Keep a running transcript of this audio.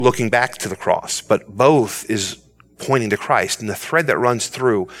looking back to the cross, but both is pointing to Christ and the thread that runs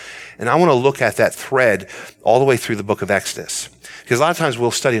through. And I want to look at that thread all the way through the book of Exodus. Because a lot of times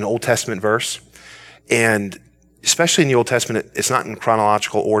we'll study an Old Testament verse, and especially in the Old Testament, it's not in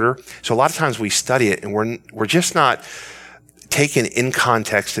chronological order. So a lot of times we study it and we're just not taken in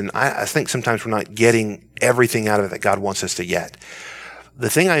context. And I think sometimes we're not getting everything out of it that God wants us to get. The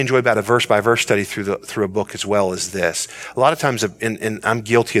thing I enjoy about a verse by verse study through a book as well is this. A lot of times, and I'm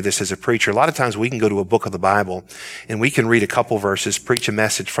guilty of this as a preacher, a lot of times we can go to a book of the Bible and we can read a couple verses, preach a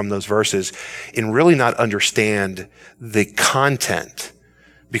message from those verses, and really not understand the content,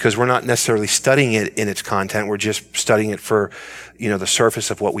 because we're not necessarily studying it in its content. We're just studying it for, the surface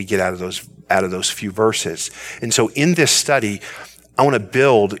of what we get out of those few verses. And so in this study, I want to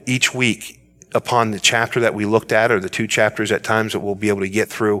build each week upon the chapter that we looked at, or the two chapters at times that we'll be able to get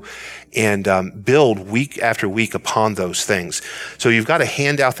through, and build week after week upon those things. So you've got a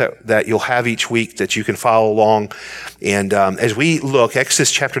handout that you'll have each week that you can follow along. And as we look,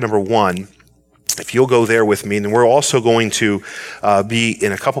 Exodus chapter number 1, if you'll go there with me, and we're also going to be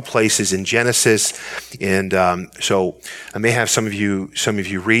in a couple places in Genesis, and so I may have some of you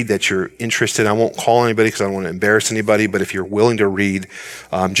read that you're interested. I won't call anybody because I don't want to embarrass anybody, but if you're willing to read,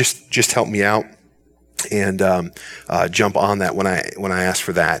 just help me out and jump on that when I ask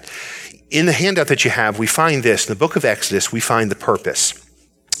for that. In the handout that you have, we find this in the book of Exodus. We find the purpose.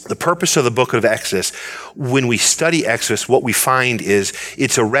 The purpose of the book of Exodus, when we study Exodus, what we find is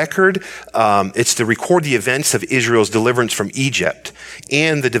it's a record, it's to record the events of Israel's deliverance from Egypt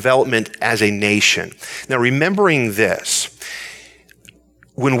and the development as a nation. Now, remembering this,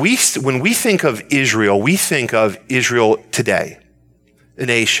 when we think of Israel, we think of Israel today, a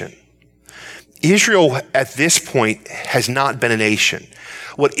nation. Israel at this point has not been a nation.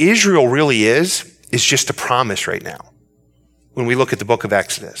 What Israel really is just a promise right now. When we look at the book of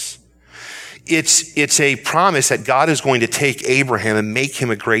Exodus, it's a promise that God is going to take Abraham and make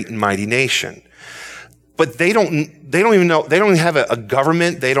him a great and mighty nation. But they don't even know, they don't even have a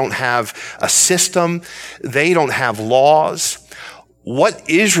government. They don't have a system. They don't have laws. What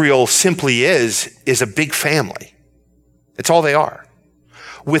Israel simply is a big family. It's all they are,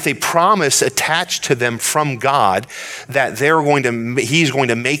 with a promise attached to them from God that he's going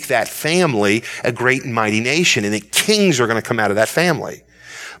to make that family a great and mighty nation, and that kings are going to come out of that family.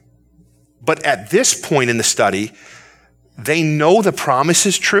 But at this point in the study, they know the promise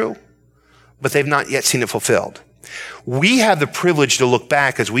is true, but they've not yet seen it fulfilled. We have the privilege to look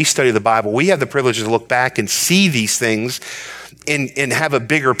back as we study the Bible. We have the privilege to look back and see these things and have a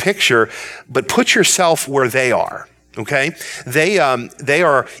bigger picture, but put yourself where they are. Okay, they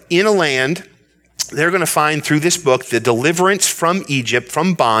are in a land. They're going to find through this book the deliverance from Egypt,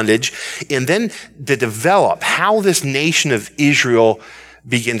 from bondage, and then to develop how this nation of Israel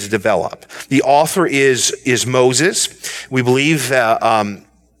begins to develop. The author is Moses. We believe that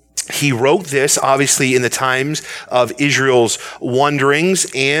he wrote this obviously in the times of Israel's wanderings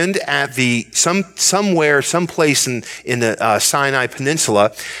and at someplace in the Sinai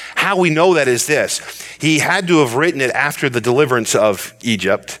Peninsula. How we know that is this: he had to have written it after the deliverance of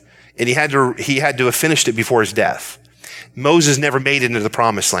Egypt, and he had to have finished it before his death. Moses never made it into the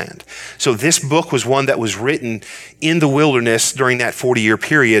promised land. So this book was one that was written in the wilderness during that 40-year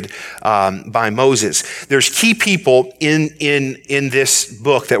period by Moses. There's key people in this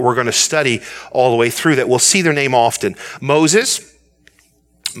book that we're going to study all the way through that we'll see their name often. Moses,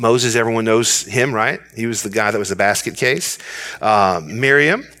 everyone knows him, right? He was the guy that was the basket case.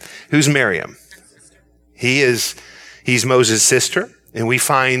 Miriam, who's Miriam? He's Moses' sister, and we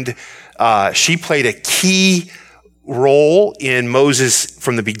find she played a key role in Moses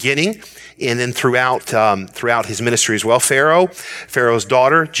from the beginning and then throughout his ministry as well. Pharaoh's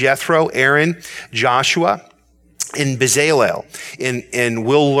daughter, Jethro, Aaron, Joshua, and Bezalel. And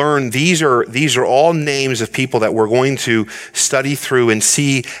we'll learn these are all names of people that we're going to study through and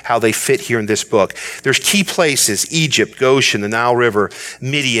see how they fit here in this book. There's key places: Egypt, Goshen, the Nile River,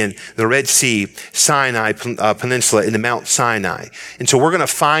 Midian, the Red Sea, Sinai Peninsula, and the Mount Sinai. And so we're going to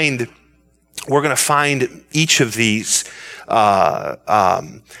find each of these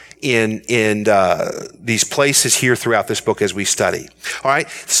in these places here throughout this book as we study. All right.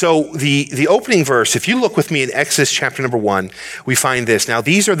 So the opening verse, if you look with me in Exodus chapter number 1, we find this. Now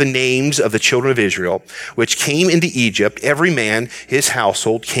these are the names of the children of Israel, which came into Egypt. Every man, his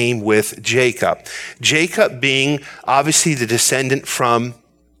household, came with Jacob. Jacob being obviously the descendant from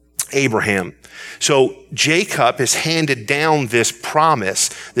Abraham. So Jacob has handed down this promise,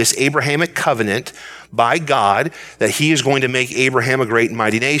 this Abrahamic covenant by God that he is going to make Abraham a great and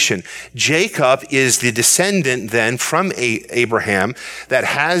mighty nation. Jacob is the descendant then from Abraham that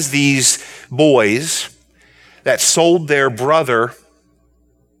has these boys that sold their brother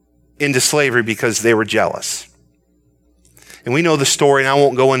into slavery because they were jealous. And we know the story, and I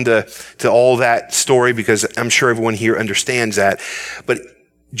won't go into all that story because I'm sure everyone here understands that. But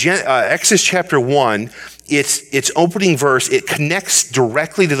Exodus chapter 1, its opening verse, it connects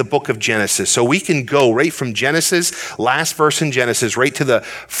directly to the book of Genesis. So we can go right from Genesis, last verse in Genesis, right to the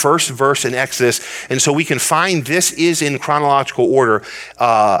first verse in Exodus. And so we can find this is in chronological order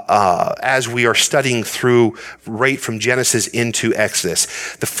as we are studying through right from Genesis into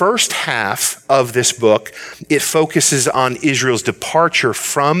Exodus. The first half of this book, it focuses on Israel's departure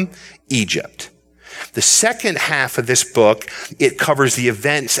from Egypt. The second half of this book, it covers the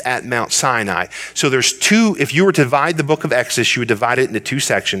events at Mount Sinai. So there's two, if you were to divide the book of Exodus, you would divide it into two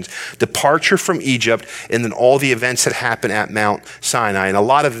sections: departure from Egypt, and then all the events that happen at Mount Sinai. And a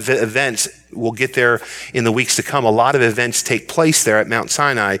lot of events, we'll get there in the weeks to come, a lot of events take place there at Mount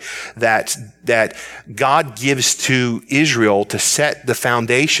Sinai that God gives to Israel to set the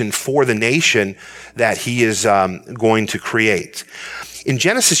foundation for the nation that he is going to create. In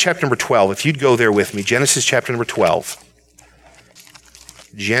Genesis chapter number 12, if you'd go there with me, Genesis chapter number 12.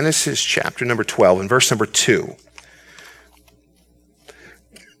 Genesis chapter number 12 and verse number 2.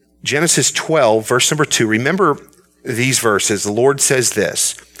 Genesis 12, verse number 2. Remember these verses. The Lord says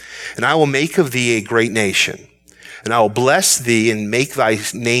this, "And I will make of thee a great nation, and I will bless thee and make thy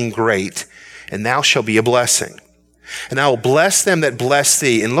name great, and thou shalt be a blessing. And I will bless them that bless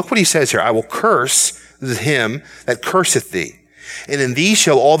thee." And look what he says here. "I will curse him that curseth thee. And in thee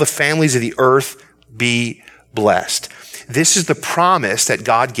shall all the families of the earth be blessed." This is the promise that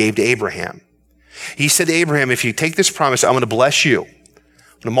God gave to Abraham. He said to Abraham, if you take this promise, I'm going to bless you. I'm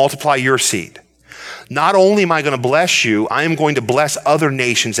going to multiply your seed. Not only am I going to bless you, I am going to bless other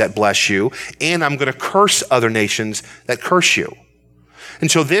nations that bless you, and I'm going to curse other nations that curse you.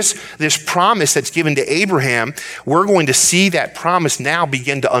 And so this promise that's given to Abraham, we're going to see that promise now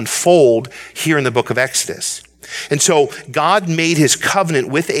begin to unfold here in the book of Exodus. And so God made his covenant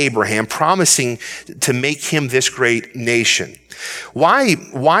with Abraham, promising to make him this great nation. Why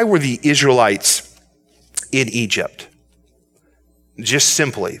were the Israelites in Egypt? Just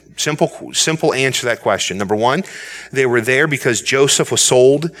simple answer to that question. Number one, they were there because Joseph was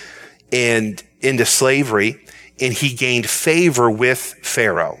sold and into slavery, and he gained favor with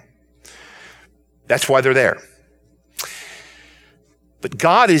Pharaoh. That's why they're there. But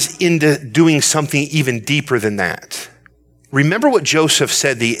God is into doing something even deeper than that. Remember what Joseph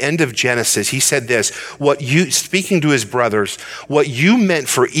said, the end of Genesis. He said this, speaking to his brothers, what you meant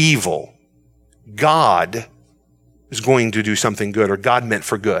for evil, God is going to do something good, or God meant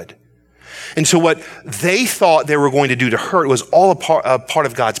for good. And so what they thought they were going to do to hurt was all a part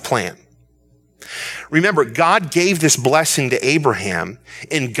of God's plan. Remember, God gave this blessing to Abraham,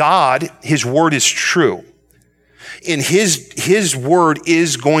 and God, his word is true. And his word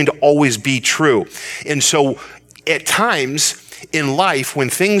is going to always be true. And so at times in life, when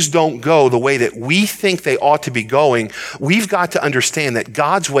things don't go the way that we think they ought to be going, we've got to understand that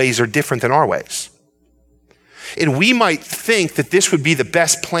God's ways are different than our ways. And we might think that this would be the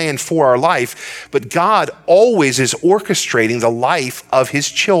best plan for our life, but God always is orchestrating the life of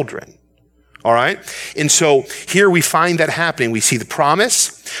his children. All right. And so here we find that happening. We see the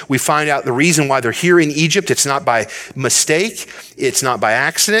promise. We find out the reason why they're here in Egypt. It's not by mistake. It's not by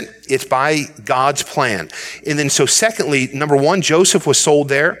accident. It's by God's plan. And then so secondly, number one, Joseph was sold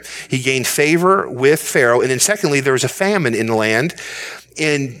there. He gained favor with Pharaoh. And then secondly, there was a famine in the land.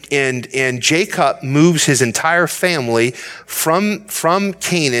 And Jacob moves his entire family from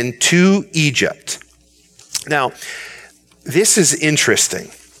Canaan to Egypt. Now, this is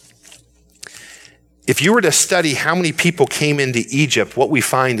interesting. If you were to study how many people came into Egypt, what we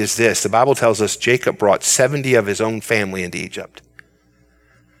find is this. The Bible tells us Jacob brought 70 of his own family into Egypt.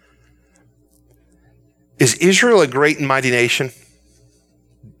 Is Israel a great and mighty nation?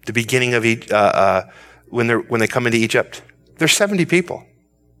 The beginning of when they come into Egypt? There's 70 people.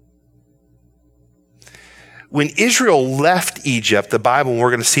 When Israel left Egypt, the Bible, and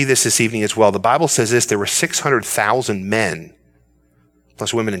we're going to see this evening as well, the Bible says this, there were 600,000 men,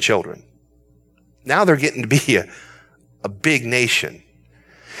 plus women and children. Now they're getting to be a big nation.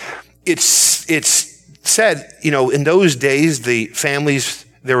 It's said, in those days, the families,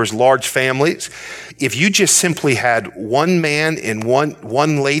 there was large families. If you just simply had one man and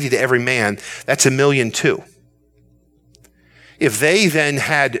one lady to every man, that's 1,000,002. If they then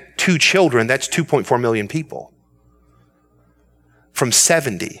had 2 children, that's 2.4 million people from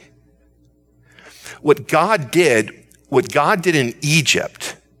 70. What God did in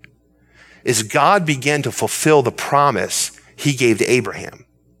Egypt is God began to fulfill the promise he gave to Abraham.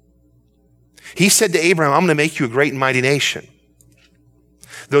 He said to Abraham, I'm going to make you a great and mighty nation.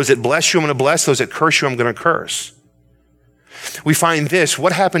 Those that bless you, I'm going to bless. Those that curse you, I'm going to curse. We find this.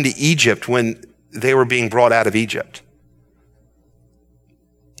 What happened to Egypt when they were being brought out of Egypt?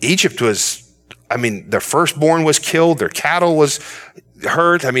 Egypt was, their firstborn was killed. Their cattle was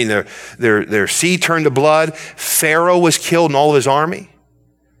hurt. Their sea turned to blood. Pharaoh was killed and all of his army.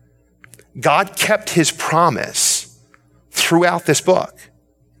 God kept his promise throughout this book.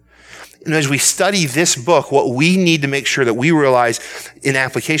 And as we study this book, what we need to make sure that we realize in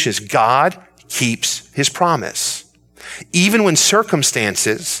application is God keeps his promise. Even when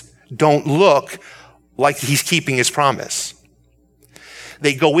circumstances don't look like he's keeping his promise.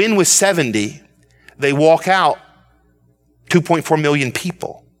 They go in with 70, they walk out 2.4 million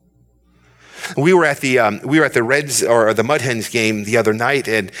people. We were at the Reds or the Mud Hens game the other night,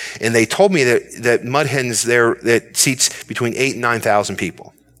 and they told me that Mud Hens there that seats between 8,000 and 9,000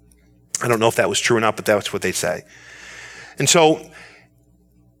 people. I don't know if that was true or not, but that's what they say. And so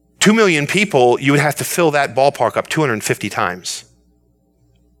 2 million people, you would have to fill that ballpark up 250 times.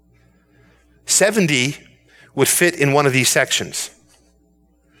 70 would fit in one of these sections.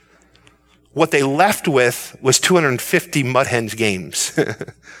 What they left with was 250 Mud Hens games.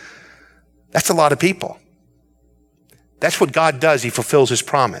 That's a lot of people. That's what God does. He fulfills his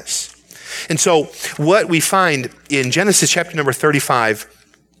promise. And so what we find in Genesis chapter number 35,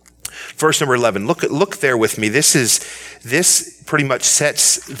 verse number 11, look there with me. This pretty much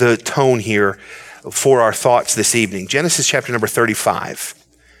sets the tone here for our thoughts this evening. Genesis chapter number 35.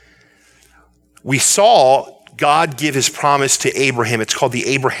 We saw God give his promise to Abraham. It's called the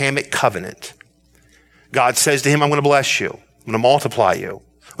Abrahamic covenant. God says to him, I'm going to bless you. I'm going to multiply you.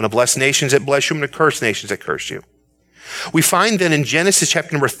 I'm going to bless nations that bless you. I'm going to curse nations that curse you. We find then in Genesis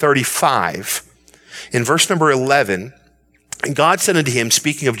chapter number 35, in verse number 11, and God said unto him,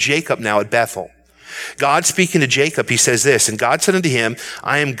 speaking of Jacob now at Bethel, God speaking to Jacob, he says this, and God said unto him,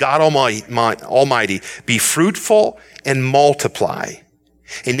 I am God Almighty, be fruitful and multiply.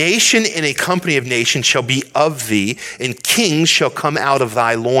 A nation and a company of nations shall be of thee, and kings shall come out of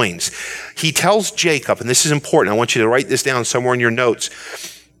thy loins. He tells Jacob, and this is important, I want you to write this down somewhere in your notes.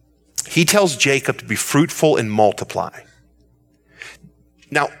 He tells Jacob to be fruitful and multiply.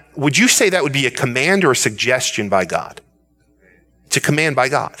 Now, would you say that would be a command or a suggestion by God? It's a command by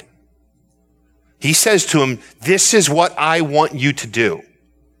God. He says to him, this is what I want you to do.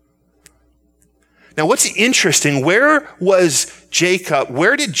 Now, what's interesting, where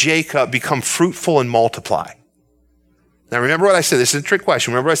did Jacob become fruitful and multiply? Now, remember what I said. This is a trick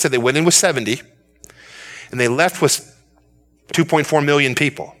question. Remember I said they went in with 70 and they left with 2.4 million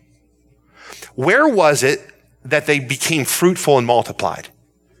people. Where was it that they became fruitful and multiplied?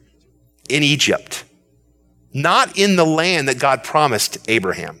 In Egypt. Not in the land that God promised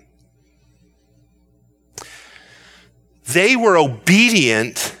Abraham. They were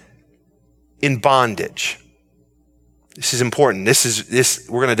obedient in bondage. This is important.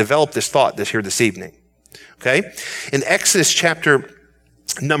 We're going to develop this thought this evening. Okay? In Exodus chapter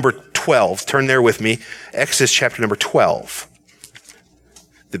number 12, turn there with me. Exodus chapter number 12.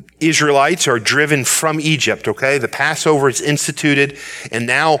 The Israelites are driven from Egypt, okay? The Passover is instituted, and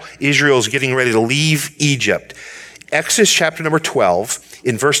now Israel is getting ready to leave Egypt. Exodus chapter number 12,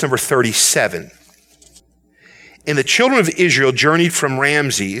 in verse number 37. And the children of Israel journeyed from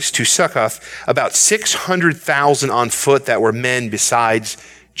Ramses to Succoth, about 600,000 on foot that were men besides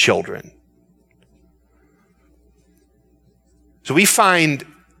children. So we find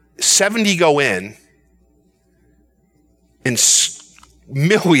 70 go in, and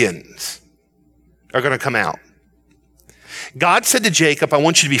millions are going to come out. God said to Jacob, I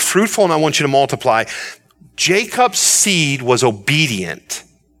want you to be fruitful and I want you to multiply. Jacob's seed was obedient,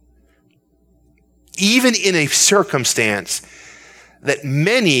 even in a circumstance that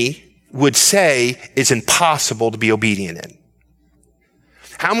many would say is impossible to be obedient in.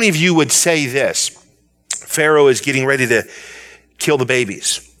 How many of you would say this? Pharaoh is getting ready to kill the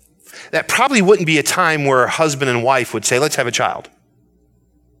babies. That probably wouldn't be a time where a husband and wife would say, let's have a child.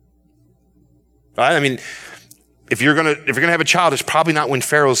 Right? I mean, if you're gonna have a child, it's probably not when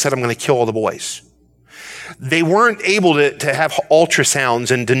Pharaoh said, I'm gonna kill all the boys. They weren't able to have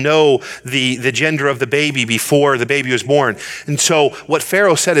ultrasounds and to know the gender of the baby before the baby was born. And so what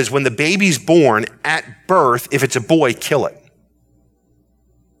Pharaoh said is when the baby's born at birth, if it's a boy, kill it.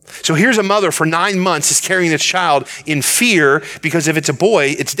 So here's a mother for 9 months is carrying this child in fear because if it's a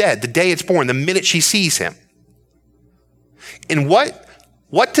boy, it's dead. The day it's born, the minute she sees him. And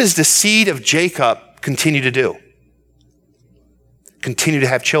what does the seed of Jacob continue to do? Continue to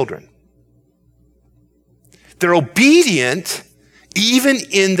have children. They're obedient even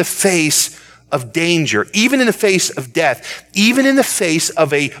in the face of danger, even in the face of death, even in the face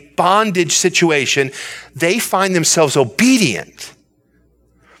of a bondage situation. They find themselves obedient.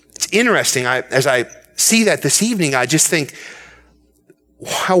 It's interesting. As I see that this evening, I just think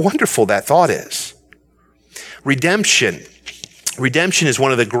how wonderful that thought is. Redemption. Redemption is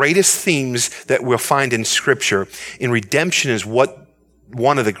one of the greatest themes that we'll find in Scripture. And redemption is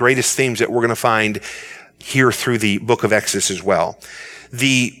one of the greatest themes that we're going to find here through the book of Exodus as well.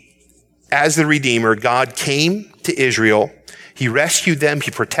 As the Redeemer, God came to Israel. He rescued them.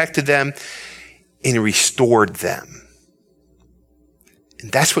 He protected them. And he restored them.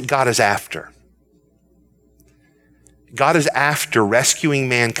 And that's what God is after. God is after rescuing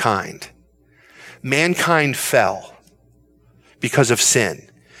mankind. Mankind fell because of sin.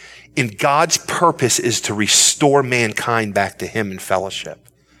 And God's purpose is to restore mankind back to him in fellowship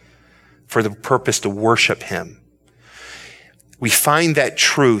for the purpose to worship him. We find that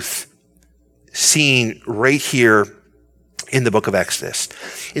truth seen right here in the book of Exodus.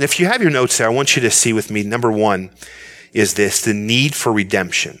 And if you have your notes there, I want you to see with me, number one is this, the need for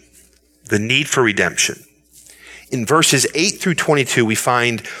redemption. The need for redemption. In verses 8 through 22, we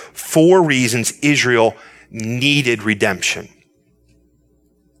find 4 reasons Israel needed redemption.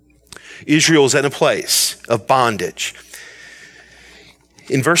 Israel's in a place of bondage.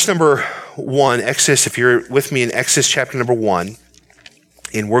 In verse number 1, Exodus, if you're with me in Exodus chapter number 1,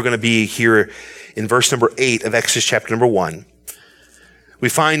 and we're going to be here in verse number 8 of Exodus chapter number 1, we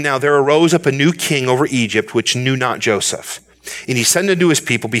find now there arose up a new king over Egypt, which knew not Joseph. And he said unto his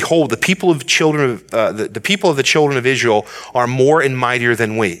people, behold, the people of the children of Israel are more and mightier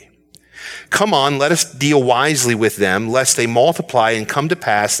than we. Come on, let us deal wisely with them, lest they multiply and come to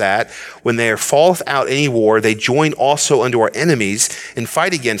pass that when there falleth out any war, they join also unto our enemies and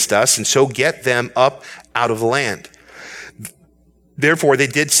fight against us, and so get them up out of the land. Therefore they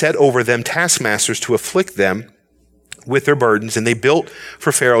did set over them taskmasters to afflict them with their burdens, and they built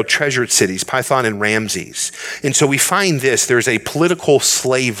for Pharaoh treasured cities, Pithom and Ramses. And so we find this, there's a political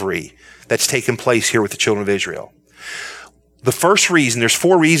slavery that's taken place here with the children of Israel. The first reason, there's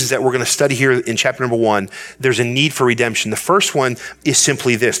 4 reasons that we're going to study here in chapter number 1. There's a need for redemption. The first one is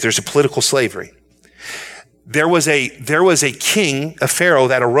simply this. There's a political slavery. There was a king, a Pharaoh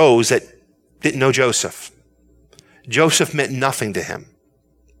that arose that didn't know Joseph. Joseph meant nothing to him.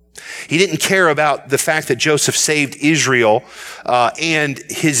 He didn't care about the fact that Joseph saved Israel and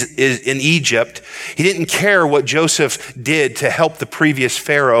in Egypt. He didn't care what Joseph did to help the previous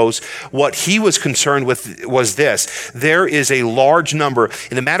pharaohs. What he was concerned with was this. There is a large number.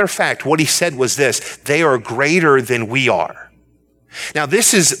 And a matter of fact, what he said was this. They are greater than we are. Now,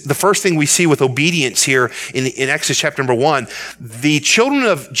 this is the first thing we see with obedience here in Exodus chapter number 1. The children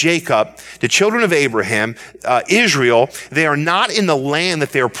of Jacob, the children of Abraham, Israel, they are not in the land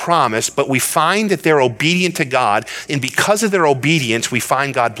that they're promised, but we find that they're obedient to God. And because of their obedience, we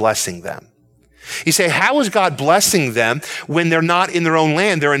find God blessing them. You say, how is God blessing them when they're not in their own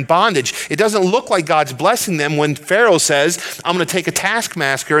land? They're in bondage. It doesn't look like God's blessing them when Pharaoh says, I'm going to take a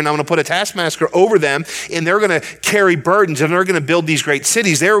taskmaster and I'm going to put a taskmaster over them and they're going to carry burdens and they're going to build these great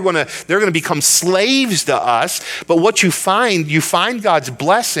cities. They're going to become slaves to us. But what you find God's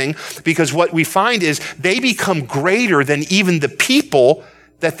blessing because what we find is they become greater than even the people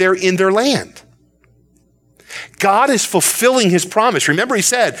that they're in their land. God is fulfilling his promise. Remember, he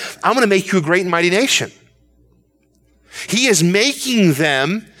said, I'm going to make you a great and mighty nation. He is making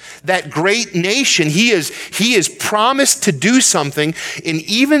them that great nation. He is promised to do something. And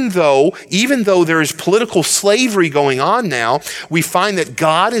even though there is political slavery going on now, we find that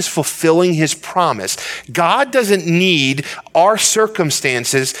God is fulfilling his promise. God doesn't need our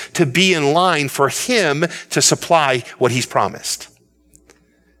circumstances to be in line for him to supply what he's promised.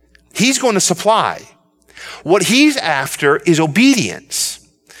 He's going to supply. What he's after is obedience.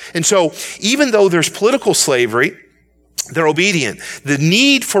 And so even though there's political slavery, they're obedient. The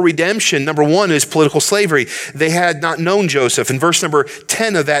need for redemption, number 1, is political slavery. They had not known Joseph. In verse number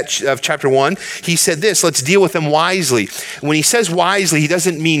 10 of chapter 1, he said this, let's deal with them wisely. When he says wisely, he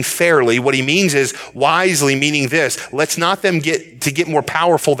doesn't mean fairly. What he means is wisely, meaning this, let's not them get more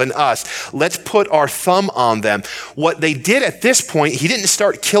powerful than us. Let's put our thumb on them. What they did at this point, he didn't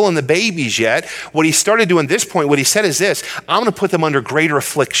start killing the babies yet. What he started doing at this point, what he said is this, I'm going to put them under greater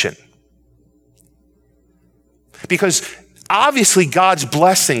affliction. Because obviously God's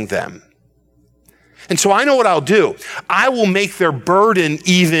blessing them. And so I know what I'll do. I will make their burden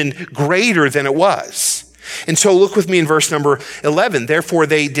even greater than it was. And so look with me in verse number 11. Therefore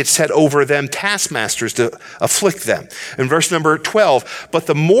they did set over them taskmasters to afflict them. In verse number 12, but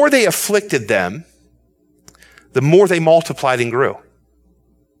the more they afflicted them, the more they multiplied and grew.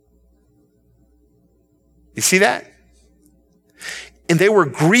 You see that? And they were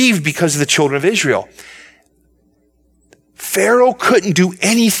grieved because of the children of Israel. Pharaoh couldn't do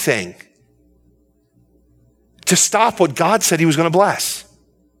anything to stop what God said he was going to bless.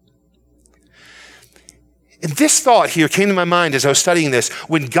 And this thought here came to my mind as I was studying this.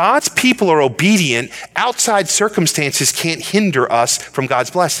 When God's people are obedient, outside circumstances can't hinder us from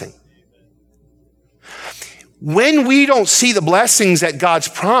God's blessing. When we don't see the blessings that God's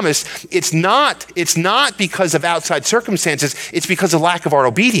promised, it's not because of outside circumstances, it's because of lack of our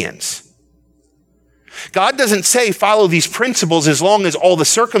obedience. God doesn't say follow these principles as long as all the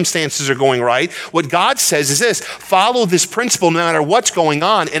circumstances are going right. What God says is this: follow this principle no matter what's going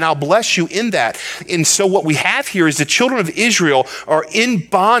on, and I'll bless you in that. And so what we have here is the children of Israel are in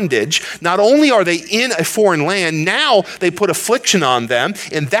bondage. Not only are they in a foreign land, now they put affliction on them,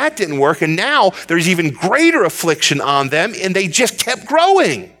 and that didn't work. And now there's even greater affliction on them, and they just kept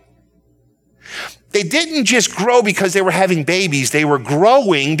growing. They didn't just grow because they were having babies. They were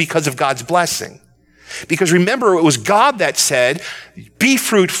growing because of God's blessing. Because remember, it was God that said, be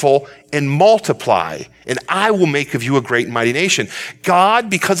fruitful and multiply, and I will make of you a great and mighty nation. God,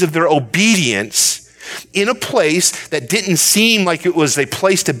 because of their obedience, in a place that didn't seem like it was a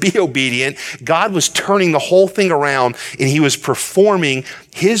place to be obedient, God was turning the whole thing around, and he was performing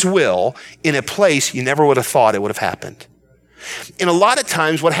his will in a place you never would have thought it would have happened. And a lot of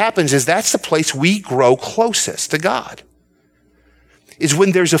times what happens is that's the place we grow closest to God, is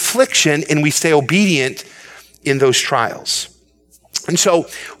when there's affliction and we stay obedient in those trials. And so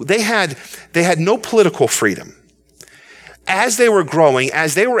they had no political freedom. As they were growing,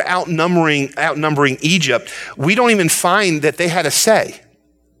 as they were outnumbering Egypt, we don't even find that they had a say.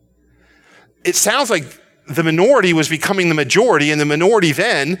 It sounds like the minority was becoming the majority, and the minority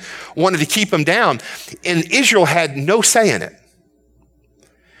then wanted to keep them down. And Israel had no say in it.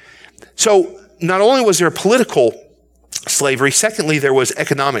 So not only was there political slavery, secondly, there was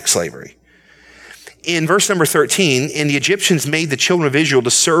economic slavery. In verse number 13, and the Egyptians made the children of Israel to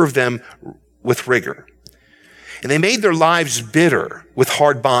serve them with rigor. And they made their lives bitter with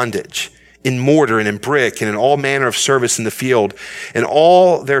hard bondage, in mortar and in brick and in all manner of service in the field. And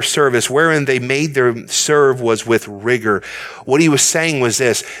all their service wherein they made their serve was with rigor. What he was saying was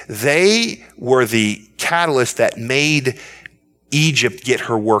this: they were the catalyst that made Egypt get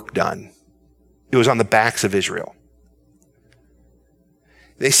her work done. It was on the backs of Israel.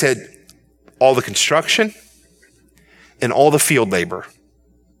 They said, all the construction and all the field labor,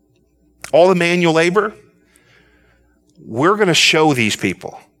 all the manual labor, we're going to show these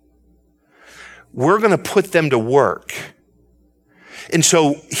people. We're going to put them to work. And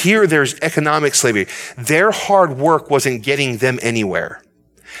so here there's economic slavery. Their hard work wasn't getting them anywhere.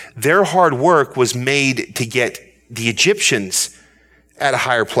 Their hard work was made to get the Egyptians at a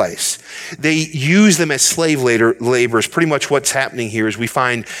higher place. They use them as slave laborers. Pretty much what's happening here is we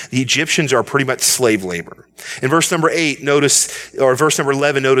find the Egyptians are pretty much slave labor. In verse number 8, notice, or verse number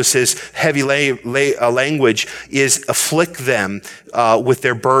 11, notices heavy language is afflict them with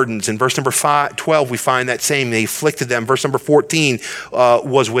their burdens. In verse number 12, we find that same, they afflicted them. Verse number 14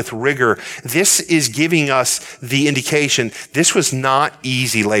 was with rigor. This is giving us the indication this was not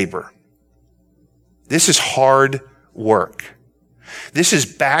easy labor. This is hard work. This is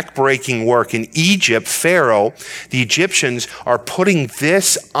back-breaking work. In Egypt, Pharaoh, the Egyptians are putting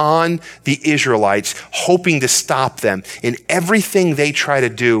this on the Israelites, hoping to stop them. In everything they try to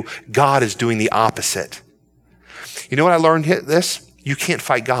do, God is doing the opposite. You know what I learned this? You can't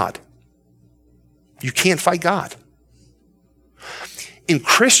fight God. You can't fight God. In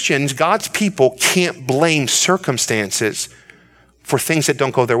Christians, God's people can't blame circumstances for things that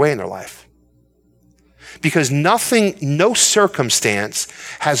don't go their way in their life. Because no circumstance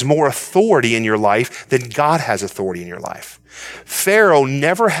has more authority in your life than God has authority in your life. Pharaoh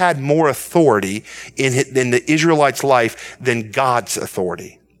never had more authority in the Israelites' life than God's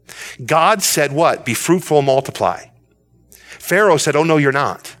authority. God said what? Be fruitful and multiply. Pharaoh said, oh no, you're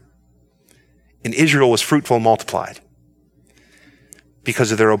not. And Israel was fruitful and multiplied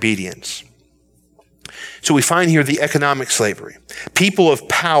because of their obedience. So we find here the economic slavery. People of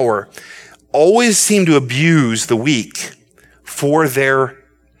power always seem to abuse the weak for their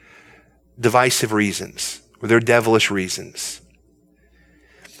divisive reasons or their devilish reasons.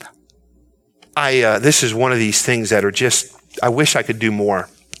 This is one of these things that are just I wish I could do more.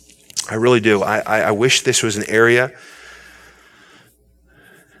 I really do. I wish this was an area.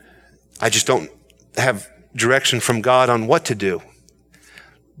 I just don't have direction from God on what to do.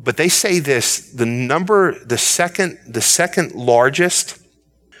 But they say this, the second largest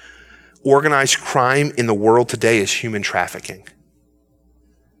organized crime in the world today is human trafficking.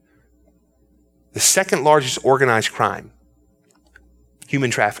 The second largest organized crime,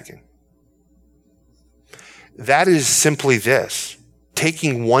 human trafficking. That is simply this,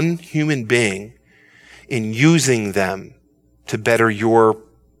 taking one human being and using them to better your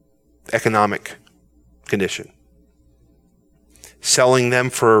economic condition. Selling them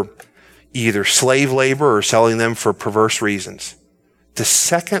for either slave labor or selling them for perverse reasons. The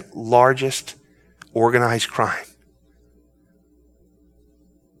second largest organized crime.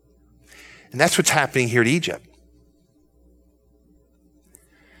 And that's what's happening here in Egypt.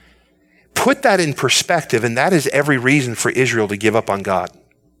 Put that in perspective, and that is every reason for Israel to give up on God.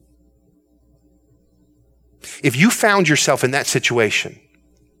 If you found yourself in that situation,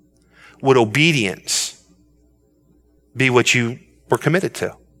 would obedience be what you were committed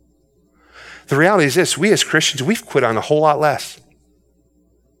to? The reality is this, we as Christians, we've quit on a whole lot less.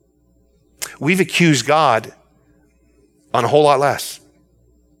 We've accused God on a whole lot less.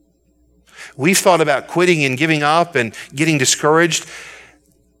 We've thought about quitting and giving up and getting discouraged.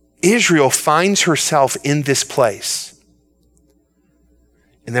 Israel finds herself in this place.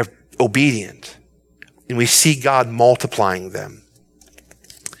 And they're obedient. And we see God multiplying them.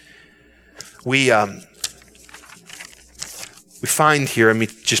 We find here, let me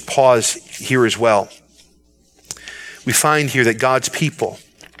just pause here as well. We find here that God's people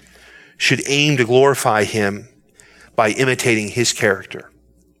should aim to glorify him by imitating his character.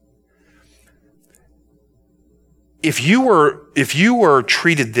 If you were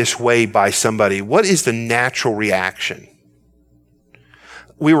treated this way by somebody, what is the natural reaction?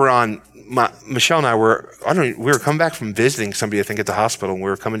 Michelle and I were coming back from visiting somebody, I think, at the hospital, and we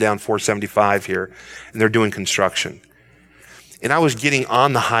were coming down 475 here, and they're doing construction. And I was getting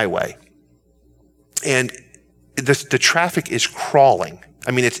on the highway, and the traffic is crawling.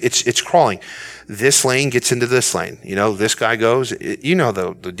 I mean, it's crawling. This lane gets into this lane. You know, this guy goes,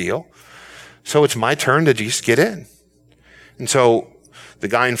 the deal. So it's my turn to just get in. And so the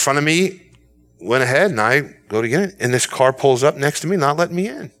guy in front of me went ahead and I go to get in. And this car pulls up next to me, not letting me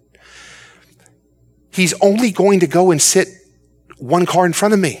in. He's only going to go and sit one car in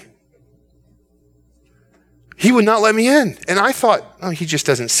front of me. He would not let me in. And I thought, oh, he just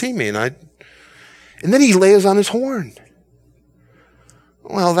doesn't see me. And then he lays on his horn.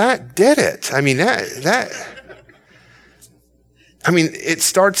 Well, that did it. I mean, it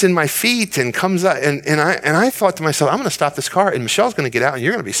starts in my feet and comes out, and I thought to myself, I'm going to stop this car, and Michelle's going to get out, and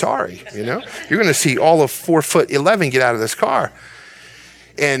you're going to be sorry, you know? You're going to see all of 4'11" get out of this car.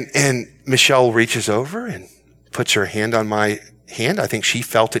 And Michelle reaches over and puts her hand on my hand. I think she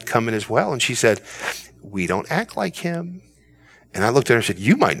felt it coming as well, and she said, "We don't act like him." And I looked at her and said,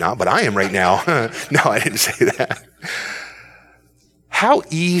 "You might not, but I am right now." No, I didn't say that. How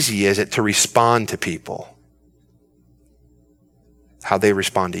easy is it to respond to people how they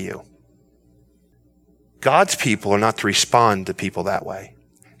respond to you? God's people are not to respond to people that way.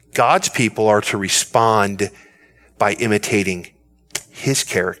 God's people are to respond by imitating his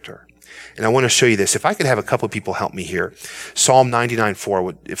character. And I want to show you this. If I could have a couple of people help me here. Psalm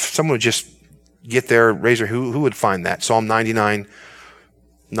 99:4. If someone would just get there, raise their, who would find that? Psalm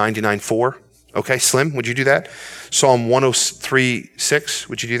 99:4. Okay, Slim, would you do that? Psalm 103:6,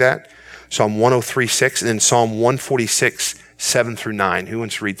 would you do that? Psalm 103:6, and then Psalm 146, 7 through 9. Who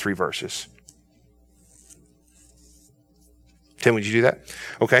wants to read 3 verses? Tim, would you do that?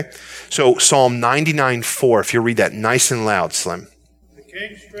 Okay. So Psalm 99:4, if you read that nice and loud, Slim. The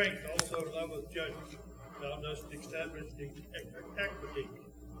king's strength also loveth judgment. Thou dost establish equity.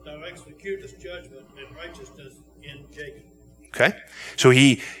 Thou executest judgment and righteousness in Jacob. Okay. So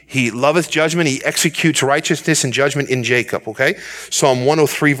he loveth judgment. He executes righteousness and judgment in Jacob. Okay. Psalm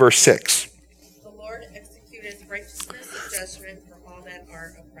 103, verse 6. The Lord executeth righteousness and judgment for all that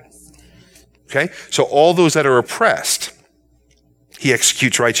are oppressed. Okay. So all those that are oppressed, he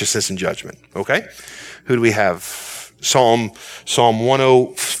executes righteousness and judgment. Okay. Who do we have? Psalm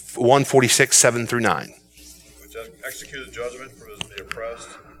 146, 7 through 9. Which executeth judgment for the oppressed,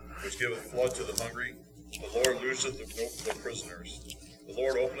 which giveth flood to the hungry. The Lord looseth the prisoners. The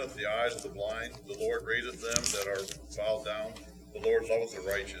Lord openeth the eyes of the blind. The Lord raiseth them that are bowed down. The Lord loveth the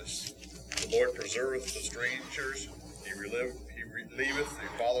righteous. The Lord preserveth the strangers. He relieveth the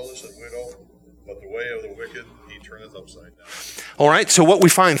fatherless and widow. But the way of the wicked he turneth upside down. All right. So what we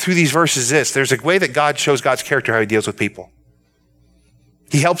find through these verses is this. There's a way that God shows God's character, how he deals with people.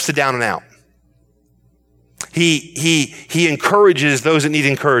 He helps the down and out. He encourages those that need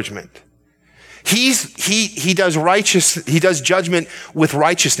encouragement. He does judgment with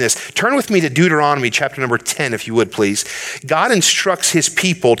righteousness. Turn with me to Deuteronomy chapter number 10, if you would, please. God instructs his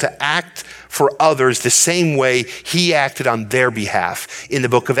people to act for others the same way he acted on their behalf in the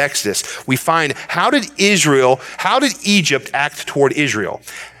book of Exodus. We find, how did Egypt act toward Israel?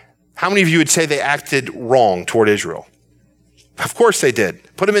 How many of you would say they acted wrong toward Israel? Of course they did.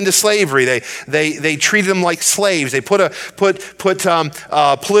 Put them into slavery. They treated them like slaves. They put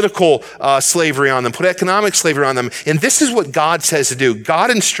political slavery on them, put economic slavery on them. And this is what God says to do.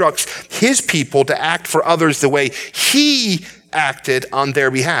 God instructs his people to act for others the way he acted on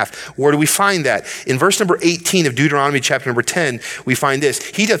their behalf. Where do we find that? In verse number 18 of Deuteronomy chapter number 10, we find this.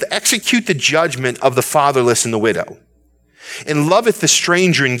 He doth execute the judgment of the fatherless and the widow, and loveth the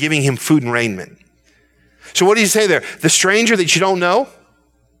stranger in giving him food and raiment. So what do you say there? The stranger that you don't know,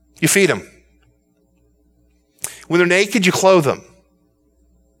 you feed them. When they're naked, you clothe them.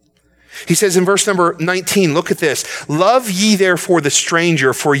 He says in verse number 19, look at this. Love ye therefore the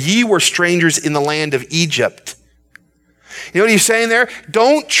stranger, for ye were strangers in the land of Egypt. You know what he's saying there?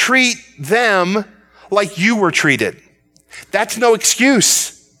 Don't treat them like you were treated. That's no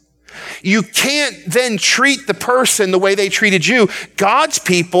excuse. You can't then treat the person the way they treated you. God's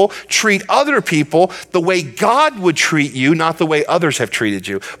people treat other people the way God would treat you, not the way others have treated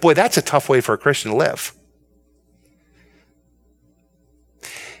you. Boy, that's a tough way for a Christian to live.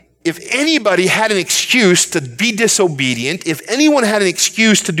 If anybody had an excuse to be disobedient, if anyone had an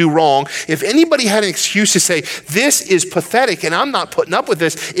excuse to do wrong, if anybody had an excuse to say, this is pathetic and I'm not putting up with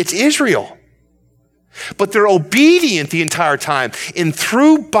this, it's Israel. But they're obedient the entire time. And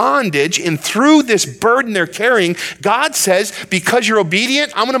through bondage and through this burden they're carrying, God says, because you're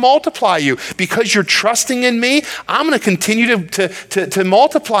obedient, I'm going to multiply you. Because you're trusting in me, I'm going to continue to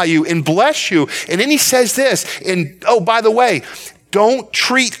multiply you and bless you. And then he says this, and oh, by the way, don't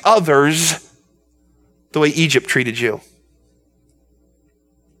treat others the way Egypt treated you.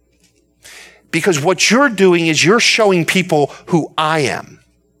 Because what you're doing is you're showing people who I am.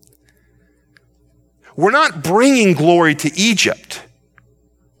 We're not bringing glory to Egypt.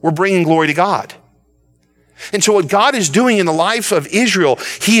 We're bringing glory to God. And so what God is doing in the life of Israel,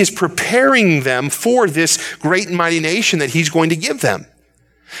 he is preparing them for this great and mighty nation that he's going to give them.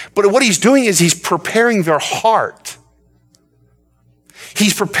 But what he's doing is he's preparing their heart.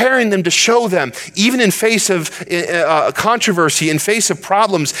 He's preparing them to show them, even in face of controversy, in face of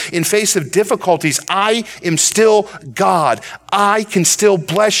problems, in face of difficulties, I am still God. I can still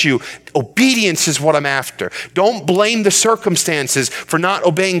bless you. Obedience is what I'm after. Don't blame the circumstances for not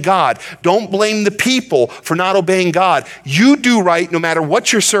obeying God. Don't blame the people for not obeying God. You do right no matter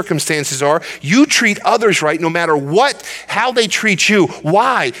what your circumstances are. You treat others right no matter how they treat you.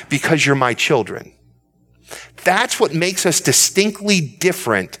 Why? Because you're my children. That's what makes us distinctly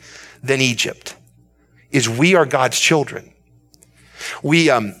different than Egypt, is we are God's children.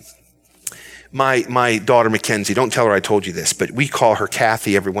 My daughter Mackenzie, don't tell her I told you this, but we call her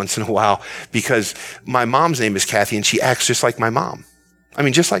Kathy every once in a while because my mom's name is Kathy and she acts just like my mom. I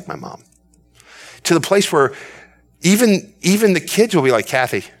mean, just like my mom. To the place where even the kids will be like,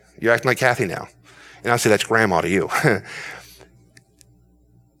 Kathy, you're acting like Kathy now. And I'll say, that's grandma to you.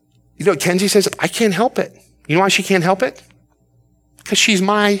 You know what Kenzie says? I can't help it. You know why she can't help it? Because she's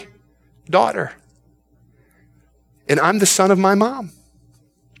my daughter. And I'm the son of my mom.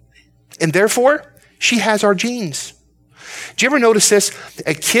 And therefore, she has our genes. Do you ever notice this?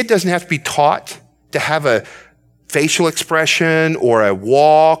 A kid doesn't have to be taught to have a facial expression or a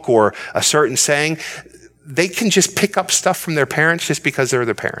walk or a certain saying. They can just pick up stuff from their parents just because they're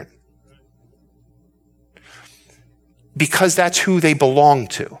their parent. Because that's who they belong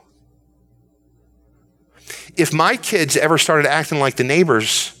to. If my kids ever started acting like the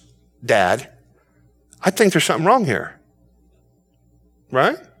neighbor's dad, I'd think there's something wrong here.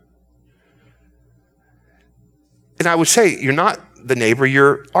 Right? And I would say, you're not the neighbor,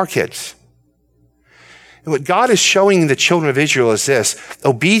 you're our kids. And what God is showing the children of Israel is this: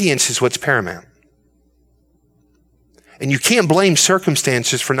 obedience is what's paramount. And you can't blame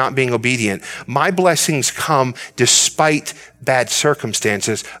circumstances for not being obedient. My blessings come despite bad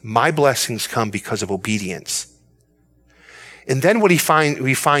circumstances. My blessings come because of obedience. And then what we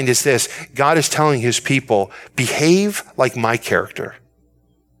find is this: God is telling his people, behave like my character,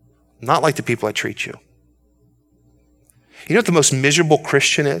 not like the people I treat you. You know what the most miserable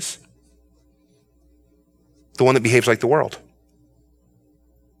Christian is? The one that behaves like the world.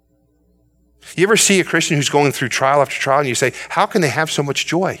 You ever see a Christian who's going through trial after trial and you say, how can they have so much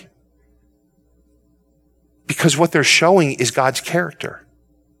joy? Because what they're showing is God's character.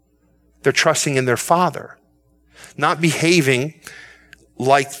 They're trusting in their Father, not behaving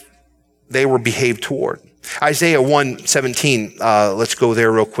like they were behaved toward. Isaiah 1:17, let's go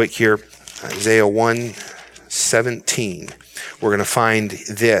there real quick here. Isaiah 1:17. We're going to find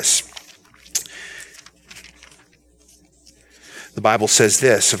this. The Bible says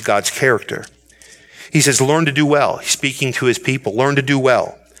this of God's character. He says, learn to do well. He's speaking to his people. Learn to do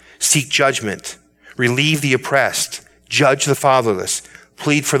well. Seek judgment. Relieve the oppressed. Judge the fatherless.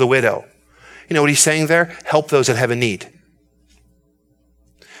 Plead for the widow. You know what he's saying there? Help those that have a need.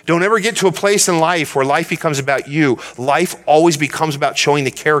 Don't ever get to a place in life where life becomes about you. Life always becomes about showing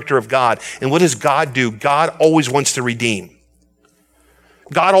the character of God. And what does God do? God always wants to redeem.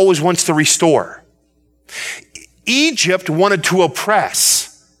 God always wants to restore. Egypt wanted to oppress.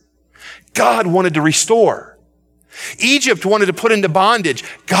 God wanted to restore. Egypt wanted to put into bondage.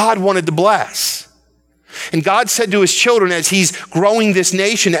 God wanted to bless. And God said to his children as he's growing this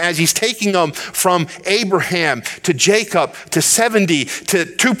nation, as he's taking them from Abraham to Jacob to 70 to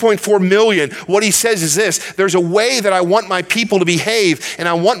 2.4 million, what he says is this: there's a way that I want my people to behave, and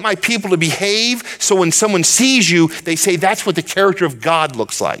I want my people to behave so when someone sees you, they say that's what the character of God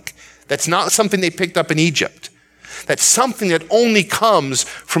looks like. That's not something they picked up in Egypt. That's something that only comes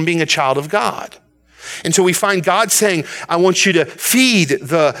from being a child of God. And so we find God saying, I want you to feed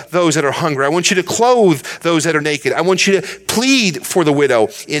those that are hungry. I want you to clothe those that are naked. I want you to plead for the widow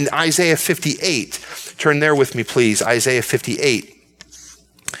in Isaiah 58. Turn there with me, please. Isaiah 58.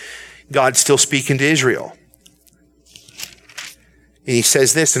 God's still speaking to Israel. And he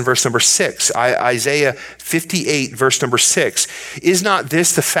says this in verse number 6, Isaiah 58, verse number 6. Is not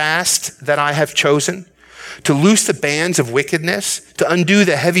this the fast that I have chosen? To loose the bands of wickedness, to undo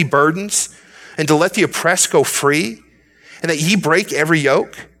the heavy burdens, and to let the oppressed go free, and that ye break every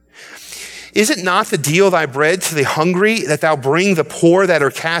yoke? Is it not the deal thy bread to the hungry, that thou bring the poor that are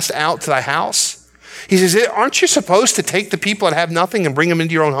cast out to thy house? He says, aren't you supposed to take the people that have nothing and bring them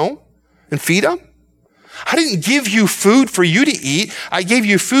into your own home and feed them? I didn't give you food for you to eat. I gave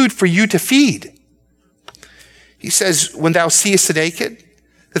you food for you to feed. He says, when thou seest the naked,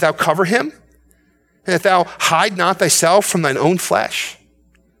 that thou cover him, and that thou hide not thyself from thine own flesh.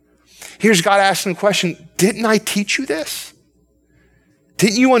 Here's God asking the question, didn't I teach you this?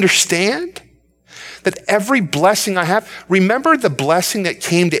 Didn't you understand that every blessing I have, remember the blessing that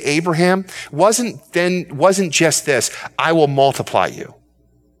came to Abraham wasn't just this, I will multiply you.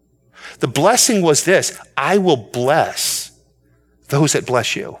 The blessing was this, I will bless those that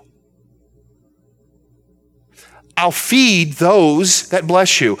bless you. I'll feed those that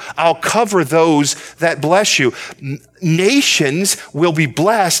bless you. I'll cover those that bless you. Nations will be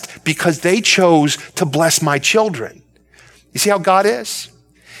blessed because they chose to bless my children. You see how God is?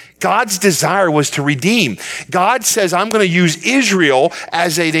 God's desire was to redeem. God says, I'm going to use Israel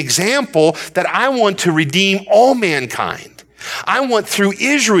as an example that I want to redeem all mankind. I want through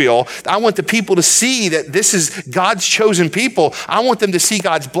Israel, I want the people to see that this is God's chosen people. I want them to see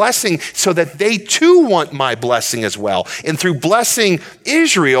God's blessing so that they too want my blessing as well. And through blessing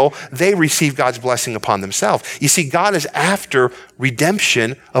Israel, they receive God's blessing upon themselves. You see, God is after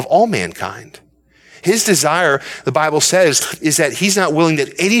redemption of all mankind. His desire, the Bible says, is that he's not willing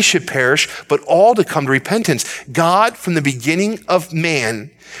that any should perish, but all to come to repentance. God, from the beginning of man,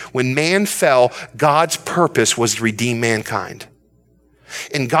 when man fell, God's purpose was to redeem mankind.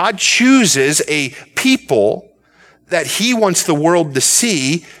 And God chooses a people that he wants the world to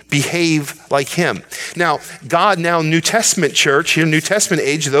see behave like him. Now, God now, New Testament church, here New Testament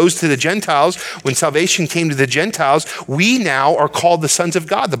age, those to the Gentiles, when salvation came to the Gentiles, we now are called the sons of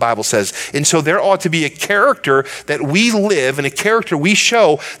God, the Bible says. And so there ought to be a character that we live and a character we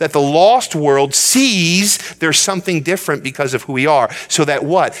show that the lost world sees there's something different because of who we are. So that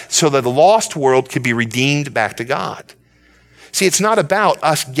what? So that the lost world could be redeemed back to God. See, it's not about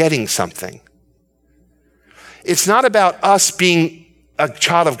us getting something. It's not about us being a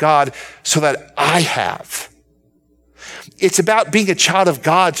child of God so that I have. It's about being a child of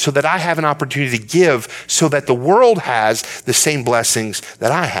God so that I have an opportunity to give so that the world has the same blessings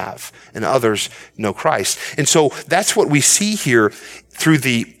that I have and others know Christ. And so that's what we see here through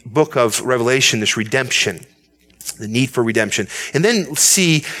the book of Revelation, this redemption. The need for redemption. And then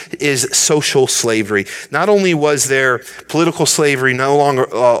C is social slavery. Not only was there political slavery, no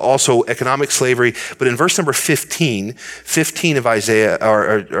longer also economic slavery, but in verse number 15 of Isaiah,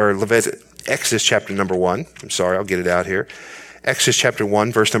 or Leviticus, Exodus chapter number 1. I'm sorry, I'll get it out here. Exodus chapter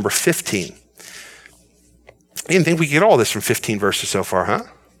 1, verse number 15. I didn't think we could get all this from 15 verses so far, huh?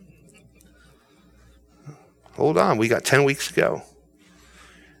 Hold on, we got 10 weeks to go.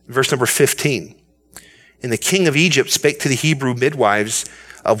 Verse number 15. And the king of Egypt spake to the Hebrew midwives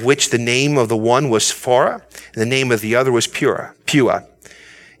of which the name of the one was Phora, and the name of the other was Pua.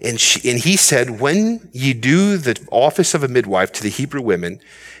 And he said, when ye do the office of a midwife to the Hebrew women,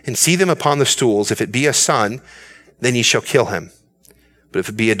 and see them upon the stools, if it be a son, then ye shall kill him. But if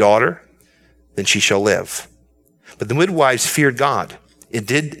it be a daughter, then she shall live. But the midwives feared God. It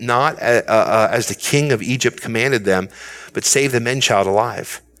did not as the king of Egypt commanded them, but saved the man-child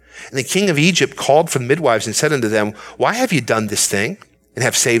alive. And the king of Egypt called for the midwives and said unto them, why have you done this thing, and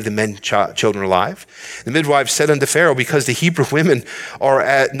have saved the men-children alive? The midwives said unto Pharaoh, because the Hebrew women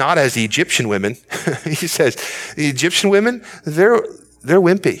are not as the Egyptian women. He says, the Egyptian women, they're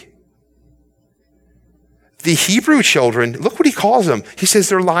wimpy. The Hebrew children, look what he calls them. He says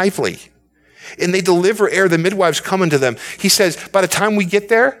they're lively. And they deliver ere the midwives come unto them. He says, by the time we get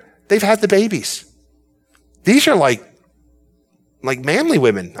there, they've had the babies. These are like manly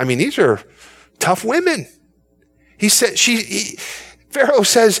women. I mean, these are tough women. He said, Pharaoh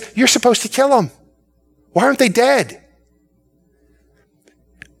says, you're supposed to kill them. Why aren't they dead?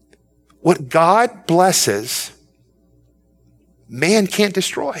 What God blesses, man can't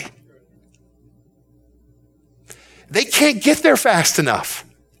destroy. They can't get there fast enough.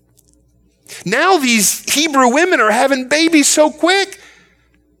 Now these Hebrew women are having babies so quick.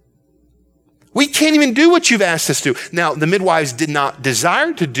 We can't even do what you've asked us to. Now, the midwives did not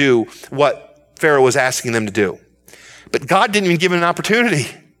desire to do what Pharaoh was asking them to do. But God didn't even give them an opportunity.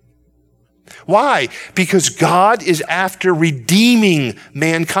 Why? Because God is after redeeming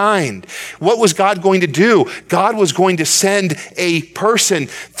mankind. What was God going to do? God was going to send a person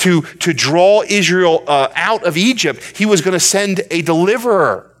to draw Israel out of Egypt. He was going to send a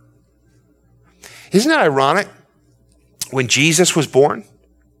deliverer. Isn't it ironic? When Jesus was born,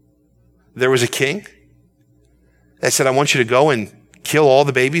 there was a king that said, I want you to go and kill all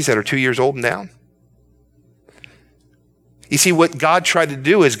the babies that are 2 years old and down. You see, what God tried to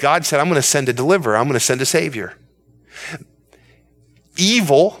do is God said, I'm going to send a deliverer. I'm going to send a savior.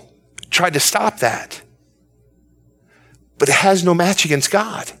 Evil tried to stop that, but it has no match against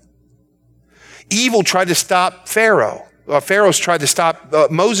God. Evil tried to stop Pharaoh. Pharaoh's tried to stop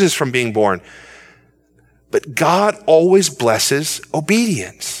Moses from being born. But God always blesses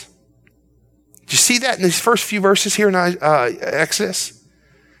obedience. Do you see that in these first few verses here in Exodus?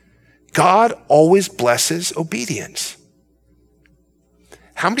 God always blesses obedience.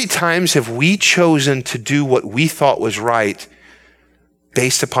 How many times have we chosen to do what we thought was right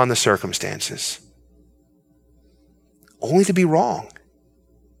based upon the circumstances? Only to be wrong.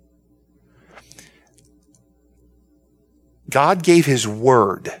 God gave his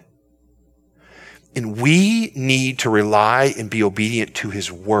word. And we need to rely and be obedient to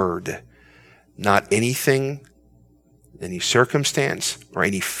his word, not anything, any circumstance, or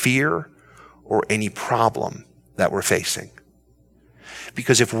any fear, or any problem that we're facing.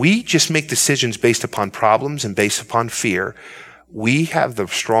 Because if we just make decisions based upon problems and based upon fear, we have the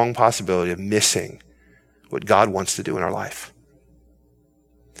strong possibility of missing what God wants to do in our life.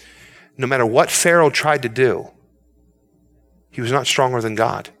 No matter what Pharaoh tried to do, he was not stronger than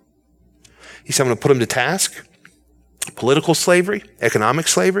God. He said, I'm going to put him to task, political slavery, economic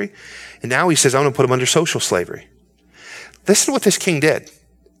slavery, and now he says, I'm going to put him under social slavery. Listen to what this king did.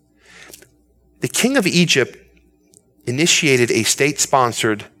 The king of Egypt initiated a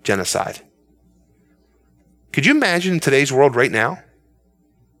state-sponsored genocide. Could you imagine in today's world right now,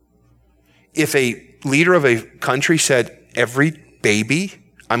 if a leader of a country said, every baby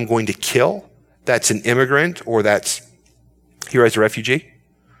I'm going to kill that's an immigrant or that's here as a refugee,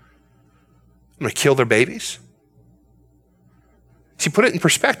 I'm going to kill their babies? See, put it in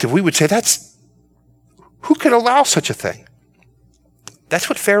perspective, we would say who could allow such a thing? That's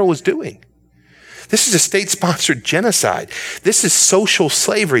what Pharaoh was doing. This is a state-sponsored genocide. This is social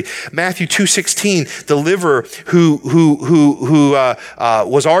slavery. Matthew 2:16, deliverer who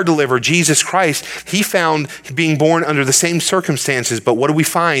was our deliverer, Jesus Christ, he found being born under the same circumstances. But what do we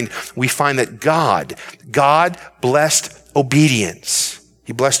find? We find that God blessed obedience.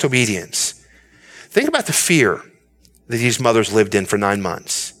 He blessed obedience. Think about the fear that these mothers lived in for 9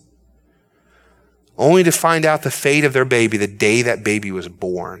 months, only to find out the fate of their baby the day that baby was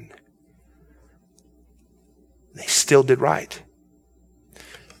born. They still did right.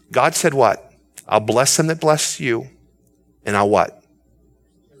 God said what? I'll bless them that bless you, and I'll what?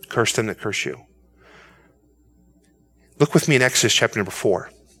 Curse them that curse you. Look with me in Exodus chapter number 4.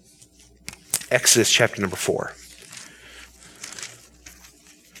 Exodus chapter number 4.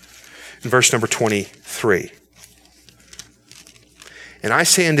 In verse number 23. And I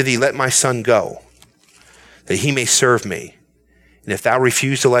say unto thee, let my son go, that he may serve me. And if thou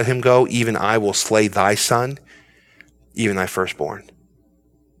refuse to let him go, even I will slay thy son, even thy firstborn.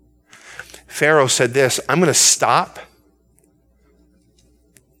 Pharaoh said this, I'm going to stop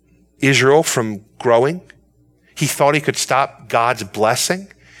Israel from growing. He thought he could stop God's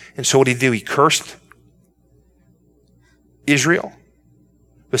blessing. And so what did he do? He cursed Israel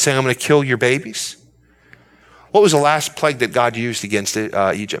by saying, I'm going to kill your babies. What was the last plague that God used against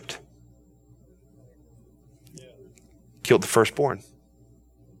Egypt? Killed the firstborn.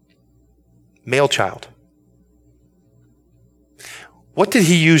 Male child. What did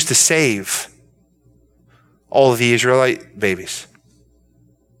he use to save all of the Israelite babies?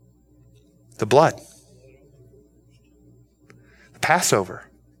 The blood. The Passover.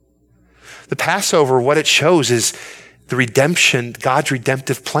 The Passover, what it shows is the redemption, God's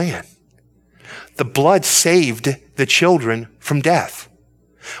redemptive plan. The blood saved the children from death.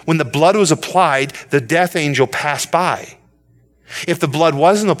 When the blood was applied, the death angel passed by. If the blood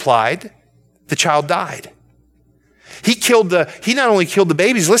wasn't applied, the child died. He not only killed the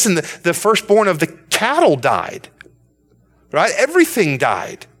babies, listen, the firstborn of the cattle died. Right? Everything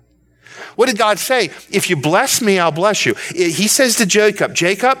died. What did God say? If you bless me, I'll bless you. He says to Jacob,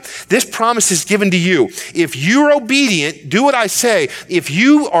 this promise is given to you. If you're obedient, do what I say. If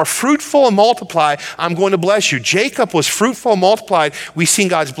you are fruitful and multiply, I'm going to bless you. Jacob was fruitful and multiplied. We've seen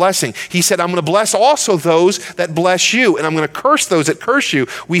God's blessing. He said, I'm going to bless also those that bless you, and I'm going to curse those that curse you.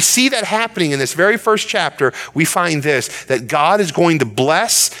 We see that happening in this very first chapter. We find this, that God is going to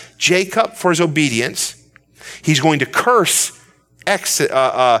bless Jacob for his obedience. He's going to curse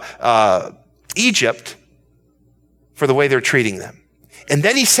Egypt for the way they're treating them. And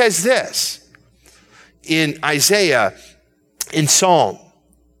then he says this in Isaiah, in Psalm,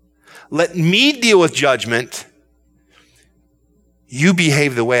 let me deal with judgment. You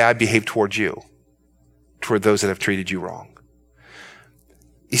behave the way I behave toward you, toward those that have treated you wrong.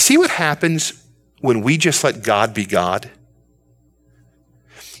 You see what happens when we just let God be God?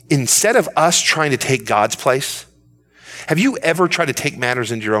 Instead of us trying to take God's place, have you ever tried to take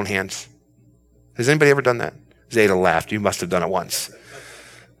matters into your own hands? Has anybody ever done that? Zeta laughed. You must have done it once.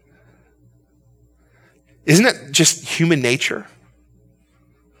 Isn't that just human nature?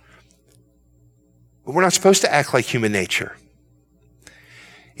 But we're not supposed to act like human nature.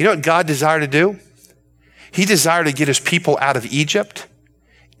 You know what God desired to do? He desired to get his people out of Egypt,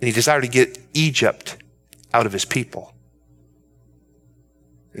 and he desired to get Egypt out of his people.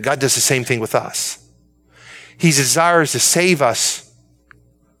 And God does the same thing with us. He desires to save us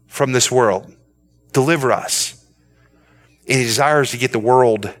from this world, deliver us. And he desires to get the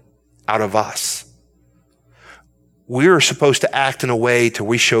world out of us. We're supposed to act in a way to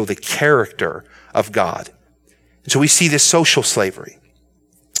we show the character of God. And so we see this social slavery.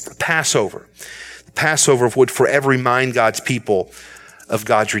 Passover. The Passover would forever remind God's people of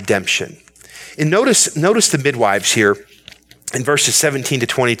God's redemption. And notice the midwives here. In verses 17 to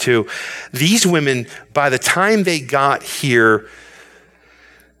 22, these women, by the time they got here,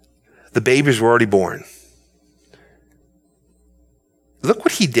 the babies were already born. Look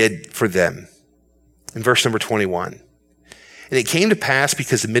what he did for them in verse number 21. And it came to pass,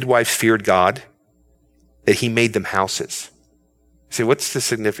 because the midwives feared God, that he made them houses. See, what's the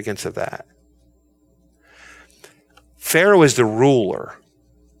significance of that? Pharaoh is the ruler.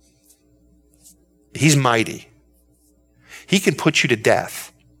 He's mighty. He can put you to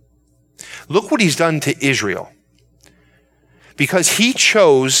death. Look what he's done to Israel. Because he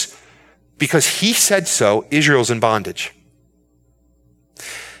said so, Israel's in bondage.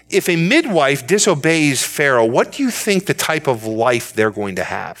 If a midwife disobeys Pharaoh, what do you think the type of life they're going to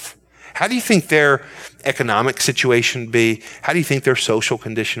have? How do you think their economic situation would be? How do you think their social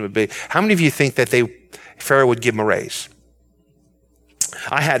condition would be? How many of you think that Pharaoh would give them a raise?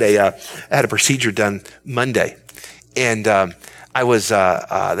 I had a procedure done Monday. And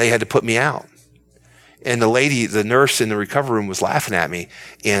they had to put me out. And the nurse in the recovery room was laughing at me.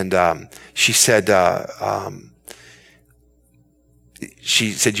 And she said,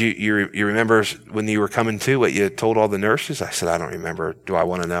 you remember when you were coming to what you told all the nurses? I said, I don't remember. Do I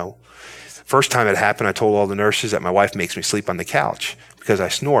want to know? First time it happened, I told all the nurses that my wife makes me sleep on the couch because I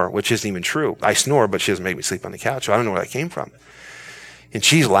snore, which isn't even true. I snore, but she doesn't make me sleep on the couch. So I don't know where that came from. And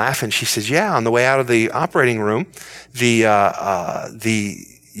she's laughing. She says, yeah, on the way out of the operating room, you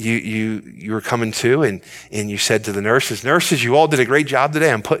were coming to and you said to the nurses, you all did a great job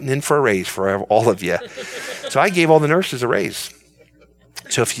today. I'm putting in for a raise for all of you. So I gave all the nurses a raise.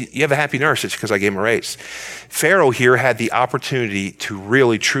 So if you have a happy nurse, it's because I gave them a raise. Pharaoh here had the opportunity to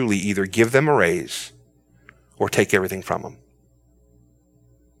really, truly either give them a raise or take everything from them.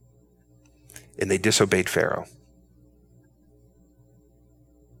 And they disobeyed Pharaoh.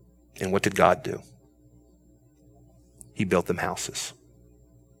 And what did God do? He built them houses.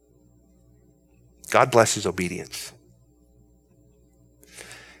 God blesses obedience.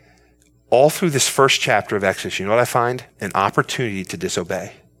 All through this first chapter of Exodus, you know what I find? An opportunity to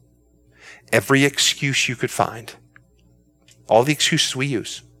disobey. Every excuse you could find. All the excuses we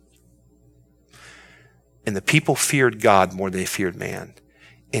use. And the people feared God more than they feared man.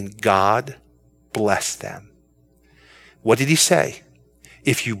 And God blessed them. What did he say?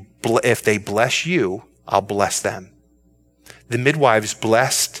 If they bless you, I'll bless them. The midwives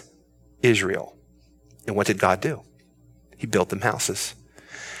blessed Israel. And what did God do? He built them houses.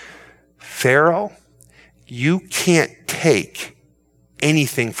 Pharaoh, you can't take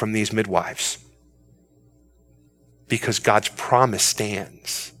anything from these midwives because God's promise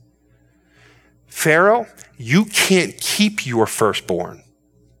stands. Pharaoh, you can't keep your firstborn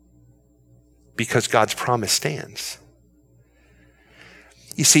because God's promise stands.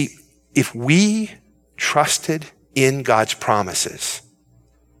 You see, if we trusted in God's promises,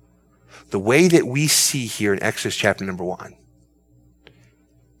 the way that we see here in Exodus chapter number 1,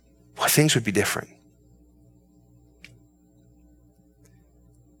 well, things would be different.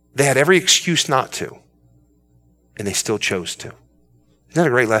 They had every excuse not to, and they still chose to. Isn't that a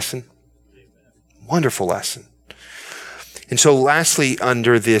great lesson? Wonderful lesson. And so lastly,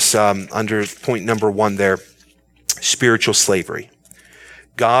 under this, under point number 1 there, spiritual slavery.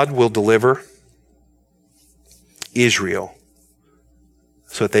 God will deliver Israel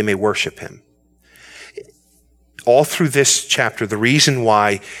so that they may worship him. All through this chapter, the reason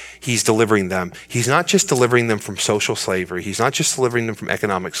why he's delivering them, he's not just delivering them from social slavery. He's not just delivering them from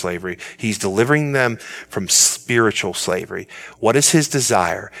economic slavery. He's delivering them from spiritual slavery. What is his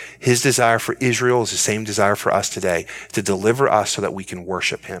desire? His desire for Israel is the same desire for us today, to deliver us so that we can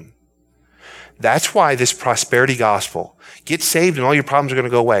worship him. That's why this prosperity gospel, get saved and all your problems are going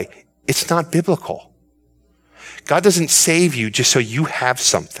to go away, it's not biblical. God doesn't save you just so you have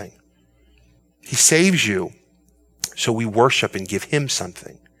something. He saves you so we worship and give him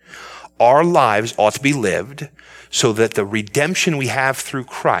something. Our lives ought to be lived so that the redemption we have through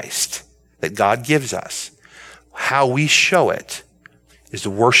Christ that God gives us, how we show it is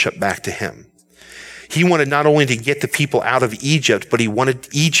to worship back to him. He wanted not only to get the people out of Egypt, but he wanted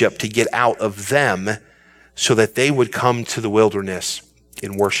Egypt to get out of them so that they would come to the wilderness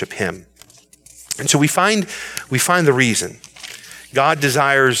and worship him. And so we find the reason. God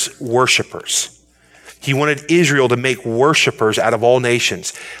desires worshipers. He wanted Israel to make worshipers out of all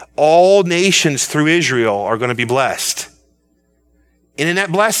nations. All nations through Israel are going to be blessed. And in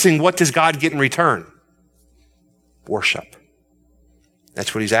that blessing, what does God get in return? Worship.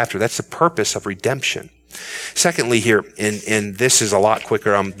 That's what he's after. That's the purpose of redemption. Secondly here, and this is a lot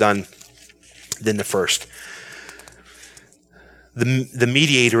quicker, I'm done, than the first. The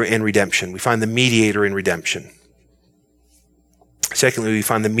mediator in redemption. We find the mediator in redemption. Secondly, we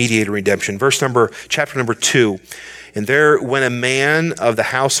find the mediator redemption. Chapter number 2. And there went a man of the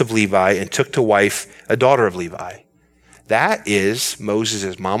house of Levi and took to wife a daughter of Levi. That is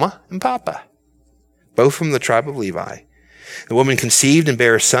Moses' mama and papa, both from the tribe of Levi. The woman conceived and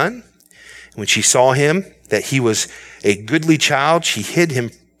bare a son. And when she saw him, that he was a goodly child, she hid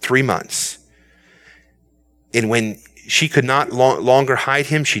him 3 months. And when she could not longer hide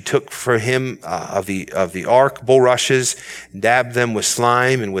him, she took for him of the ark bulrushes, dabbed them with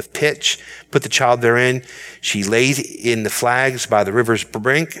slime and with pitch, put the child therein. She laid in the flags by the river's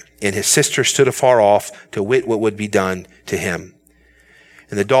brink, and his sister stood afar off to wit what would be done to him.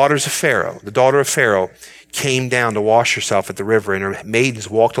 And the daughter of Pharaoh, came down to wash herself at the river, and her maidens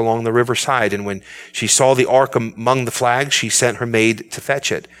walked along the riverside. And when she saw the ark among the flags, she sent her maid to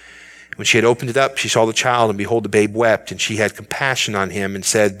fetch it. When she had opened it up, she saw the child, and behold, the babe wept, and she had compassion on him and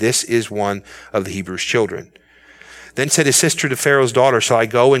said, "This is one of the Hebrews' children." Then said his sister to Pharaoh's daughter, "Shall I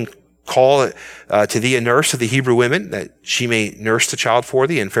go and call to thee a nurse of the Hebrew women, that she may nurse the child for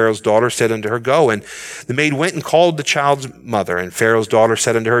thee?" And Pharaoh's daughter said unto her, "Go." And the maid went and called the child's mother. And Pharaoh's daughter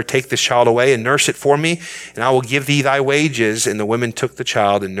said unto her, "Take this child away and nurse it for me, and I will give thee thy wages." And the women took the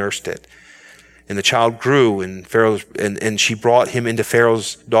child and nursed it. And the child grew, and she brought him into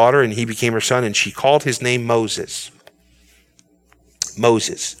Pharaoh's daughter, and he became her son, and she called his name Moses.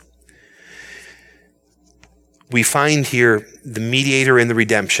 Moses. We find here the mediator in the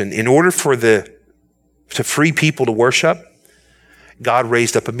redemption. In order to free people to worship, God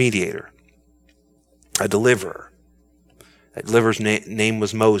raised up a mediator, a deliverer. That deliverer's name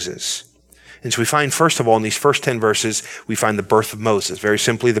was Moses. And so we find, first of all, in these first 10 verses, we find the birth of Moses. Very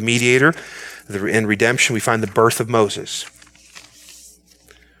simply, the mediator in redemption, we find the birth of Moses.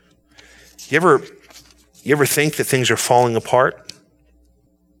 You ever think that things are falling apart?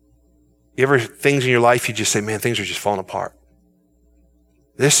 You ever things in your life you just say, man, things are just falling apart.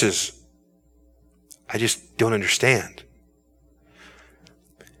 This is I just don't understand.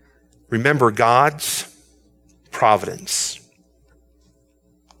 Remember God's providence.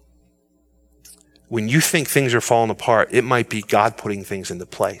 When you think things are falling apart, it might be God putting things into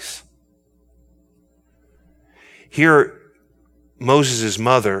place. Here, Moses'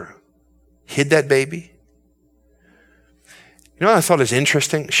 mother hid that baby. You know what I thought is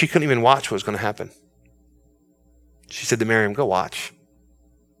interesting? She couldn't even watch what was going to happen. She said to Miriam, go watch.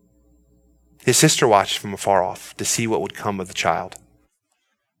 His sister watched from afar off to see what would come of the child.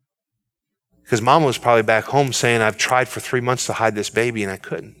 Because mom was probably back home saying, I've tried for 3 months to hide this baby and I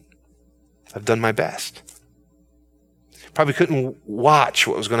couldn't. I've done my best. Probably couldn't watch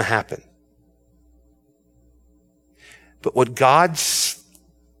what was going to happen. But what God's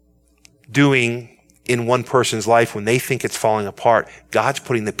doing in one person's life when they think it's falling apart, God's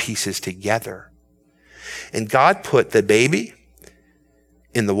putting the pieces together. And God put the baby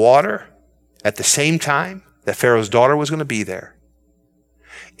in the water at the same time that Pharaoh's daughter was going to be there.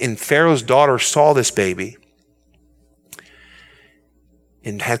 And Pharaoh's daughter saw this baby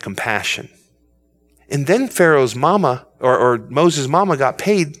and had compassion. And then Pharaoh's mama, or Moses' mama, got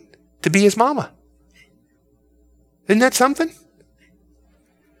paid to be his mama. Isn't that something?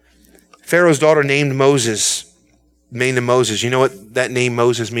 Pharaoh's daughter named him Moses. You know what that name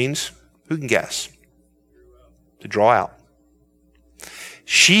Moses means? Who can guess? To draw out.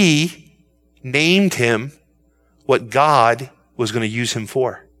 She named him what God was going to use him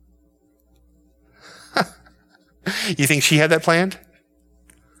for. You think she had that planned?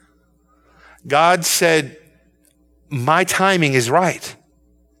 God said, my timing is right.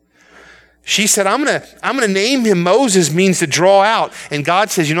 She said, I'm going to name him Moses, means to draw out. And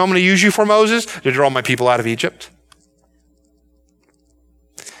God says, you know what I'm going to use you for, Moses? To draw my people out of Egypt.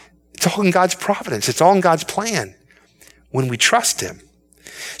 It's all in God's providence. It's all in God's plan when we trust him.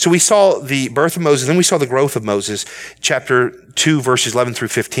 So we saw the birth of Moses, then we saw the growth of Moses. Chapter 2, verses 11 through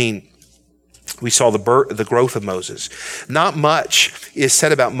 15. We saw the growth of Moses. Not much is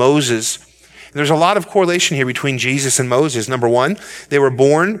said about Moses. There's a lot of correlation here between Jesus and Moses. Number one, they were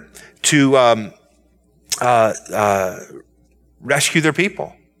born to rescue their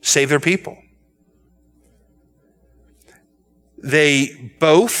people, save their people. They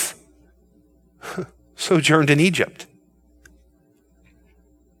both sojourned in Egypt.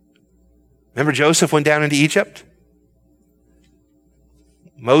 Remember Joseph went down into Egypt?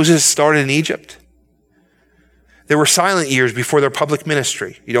 Moses started in Egypt. There were silent years before their public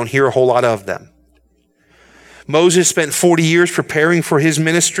ministry. You don't hear a whole lot of them. Moses spent 40 years preparing for his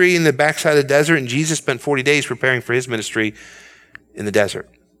ministry in the backside of the desert, and Jesus spent 40 days preparing for his ministry in the desert.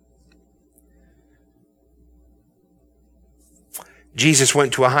 Jesus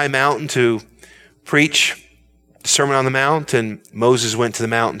went to a high mountain to preach the Sermon on the Mount, and Moses went to the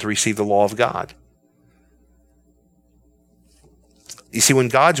mountain to receive the law of God. You see, when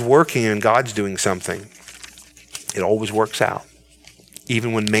God's working and God's doing something, it always works out,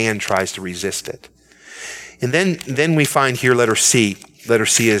 even when man tries to resist it. And then we find here letter C. Letter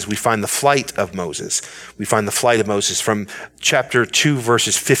C is we find the flight of Moses. We find the flight of Moses from chapter 2,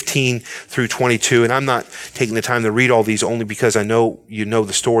 verses 15 through 22. And I'm not taking the time to read all these only because I know you know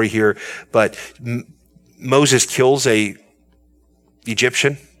the story here. But Moses kills a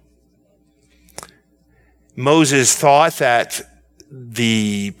Egyptian. Moses thought that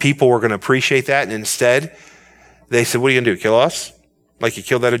the people were going to appreciate that, and instead they said, what are you going to do, kill us? Like you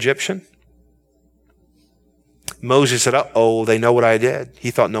killed that Egyptian? Moses said, uh-oh, they know what I did. He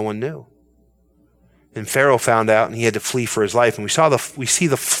thought no one knew. And Pharaoh found out, and he had to flee for his life. And we see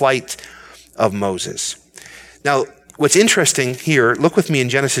the flight of Moses. Now, what's interesting here, look with me in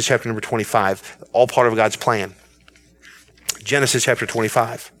Genesis chapter number 25, all part of God's plan. Genesis chapter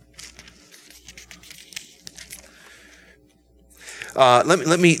 25.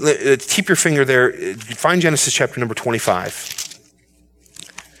 Let me keep your finger there. Find Genesis chapter number 25.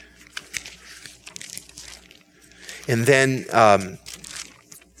 And then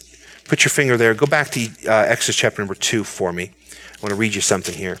put your finger there. Go back to Exodus chapter number 2 for me. I want to read you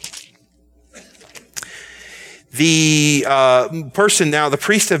something here. The person now, the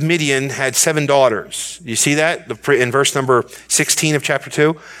priest of Midian, had 7 daughters. You see that? In verse number 16 of chapter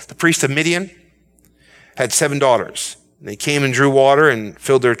 2, the priest of Midian had 7 daughters. They came and drew water and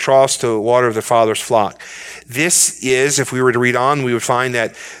filled their troughs to water of their father's flock. This is, if we were to read on, we would find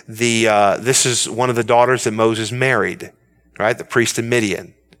that this is one of the daughters that Moses married, right? The priest of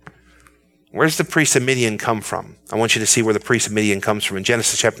Midian. Where does the priest of Midian come from? I want you to see where the priest of Midian comes from in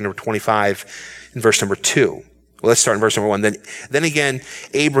Genesis chapter number 25 and verse number 2. Well, let's start in verse number 1. Then again,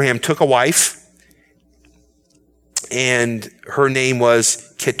 Abraham took a wife, and her name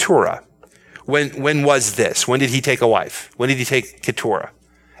was Keturah, When was this? When did he take a wife? When did he take Keturah?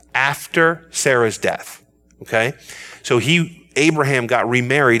 After Sarah's death. Okay? So Abraham got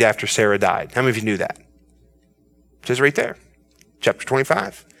remarried after Sarah died. How many of you knew that? It says right there. Chapter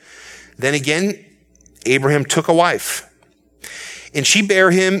 25. Then again, Abraham took a wife. And she bare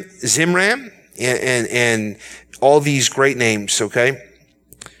him Zimram and all these great names, okay?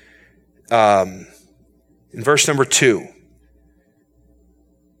 In verse number 2,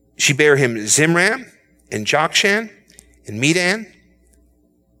 she bare him Zimram and Jokshan and Medan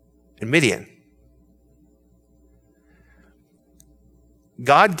and Midian.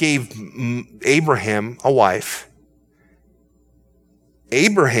 God gave Abraham a wife.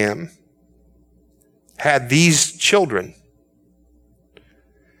 Abraham had these children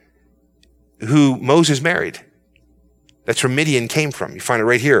who Moses married. That's where Midian came from. You find it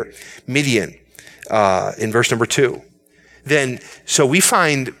right here. Midian, in verse number 2. Then, so we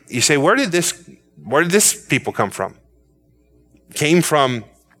find, you say, where did this people come from? Came from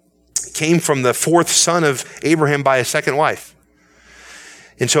the fourth son of Abraham by a second wife.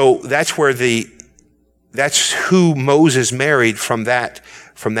 And so that's who Moses married from that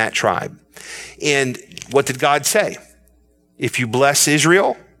tribe. And what did God say? If you bless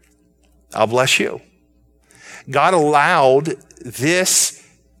Israel, I'll bless you. God allowed this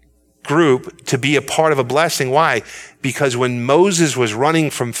group to be a part of a blessing. Why? Because when Moses was running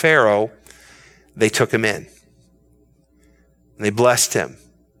from Pharaoh, they took him in. They blessed him.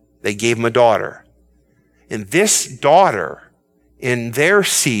 They gave him a daughter. And this daughter, in their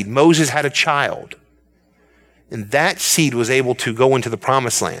seed, Moses had a child. And that seed was able to go into the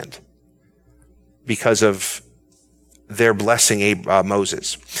promised land because of their blessing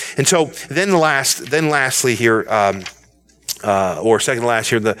Moses. And so then lastly here, or second to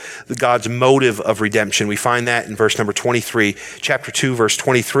last here, the God's motive of redemption. We find that in verse number 23, chapter 2, verse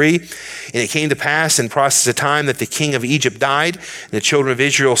 23. And it came to pass in process of time that the king of Egypt died, and the children of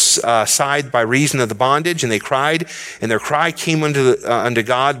Israel sighed by reason of the bondage, and they cried, and their cry came unto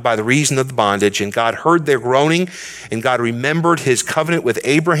God by the reason of the bondage, and God heard their groaning, and God remembered his covenant with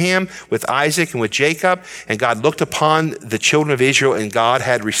Abraham, with Isaac, and with Jacob, and God looked upon the children of Israel, and God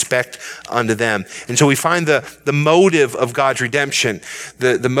had respect unto them. And so we find the motive of God's redemption.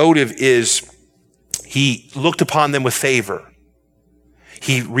 The motive is he looked upon them with favor.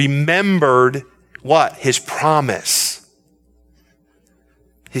 He remembered what? His promise.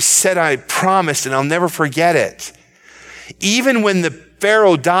 He said, I promised and I'll never forget it. Even when the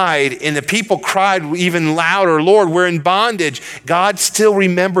Pharaoh died and the people cried even louder, Lord, we're in bondage, God still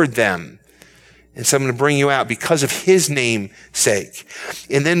remembered them. And so I'm going to bring you out because of his name's sake.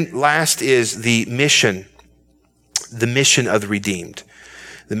 And then last is the mission of the redeemed.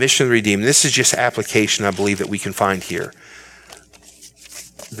 The mission of the redeemed. This is just application, I believe, that we can find here.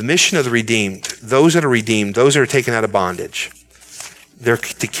 The mission of the redeemed, those that are redeemed, those that are taken out of bondage, they're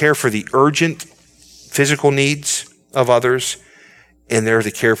to care for the urgent physical needs of others, and they're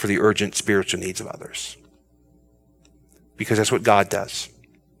to care for the urgent spiritual needs of others. Because that's what God does.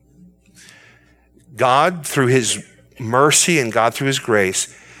 God, through his mercy and God through his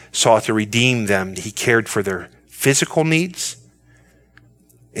grace, sought to redeem them. He cared for their physical needs,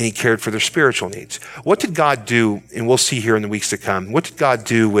 and he cared for their spiritual needs. What did God do, and we'll see here in the weeks to come, what did God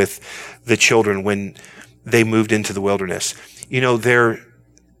do with the children when they moved into the wilderness? You know,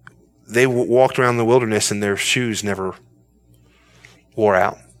 they walked around the wilderness and their shoes never wore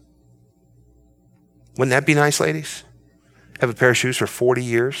out. Wouldn't that be nice, ladies? Have a pair of shoes for 40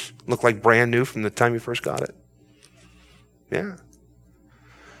 years, look like brand new from the time you first got it. Yeah.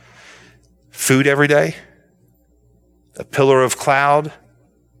 Food every day. A pillar of cloud,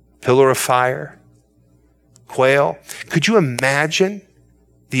 pillar of fire, quail. Could you imagine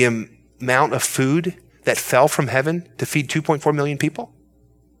the amount of food that fell from heaven to feed 2.4 million people?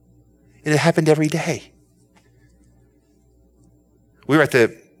 And it happened every day. We were at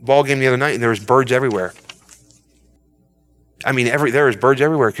the ball game the other night and there was birds everywhere. I mean, there was birds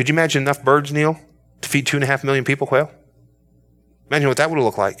everywhere. Could you imagine enough birds, Neil, to feed 2.5 million people quail? Imagine what that would have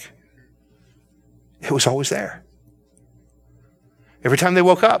looked like. It was always there. Every time they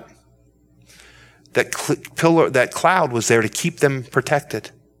woke up, that cloud was there to keep them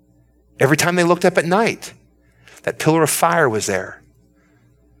protected. Every time they looked up at night, that pillar of fire was there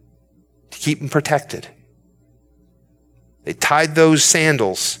to keep them protected. They tied those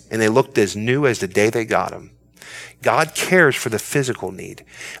sandals and they looked as new as the day they got them. God cares for the physical need.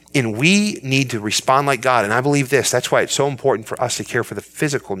 And we need to respond like God. And I believe this. That's why it's so important for us to care for the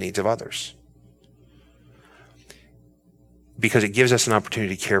physical needs of others. Because it gives us an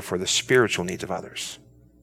opportunity to care for the spiritual needs of others.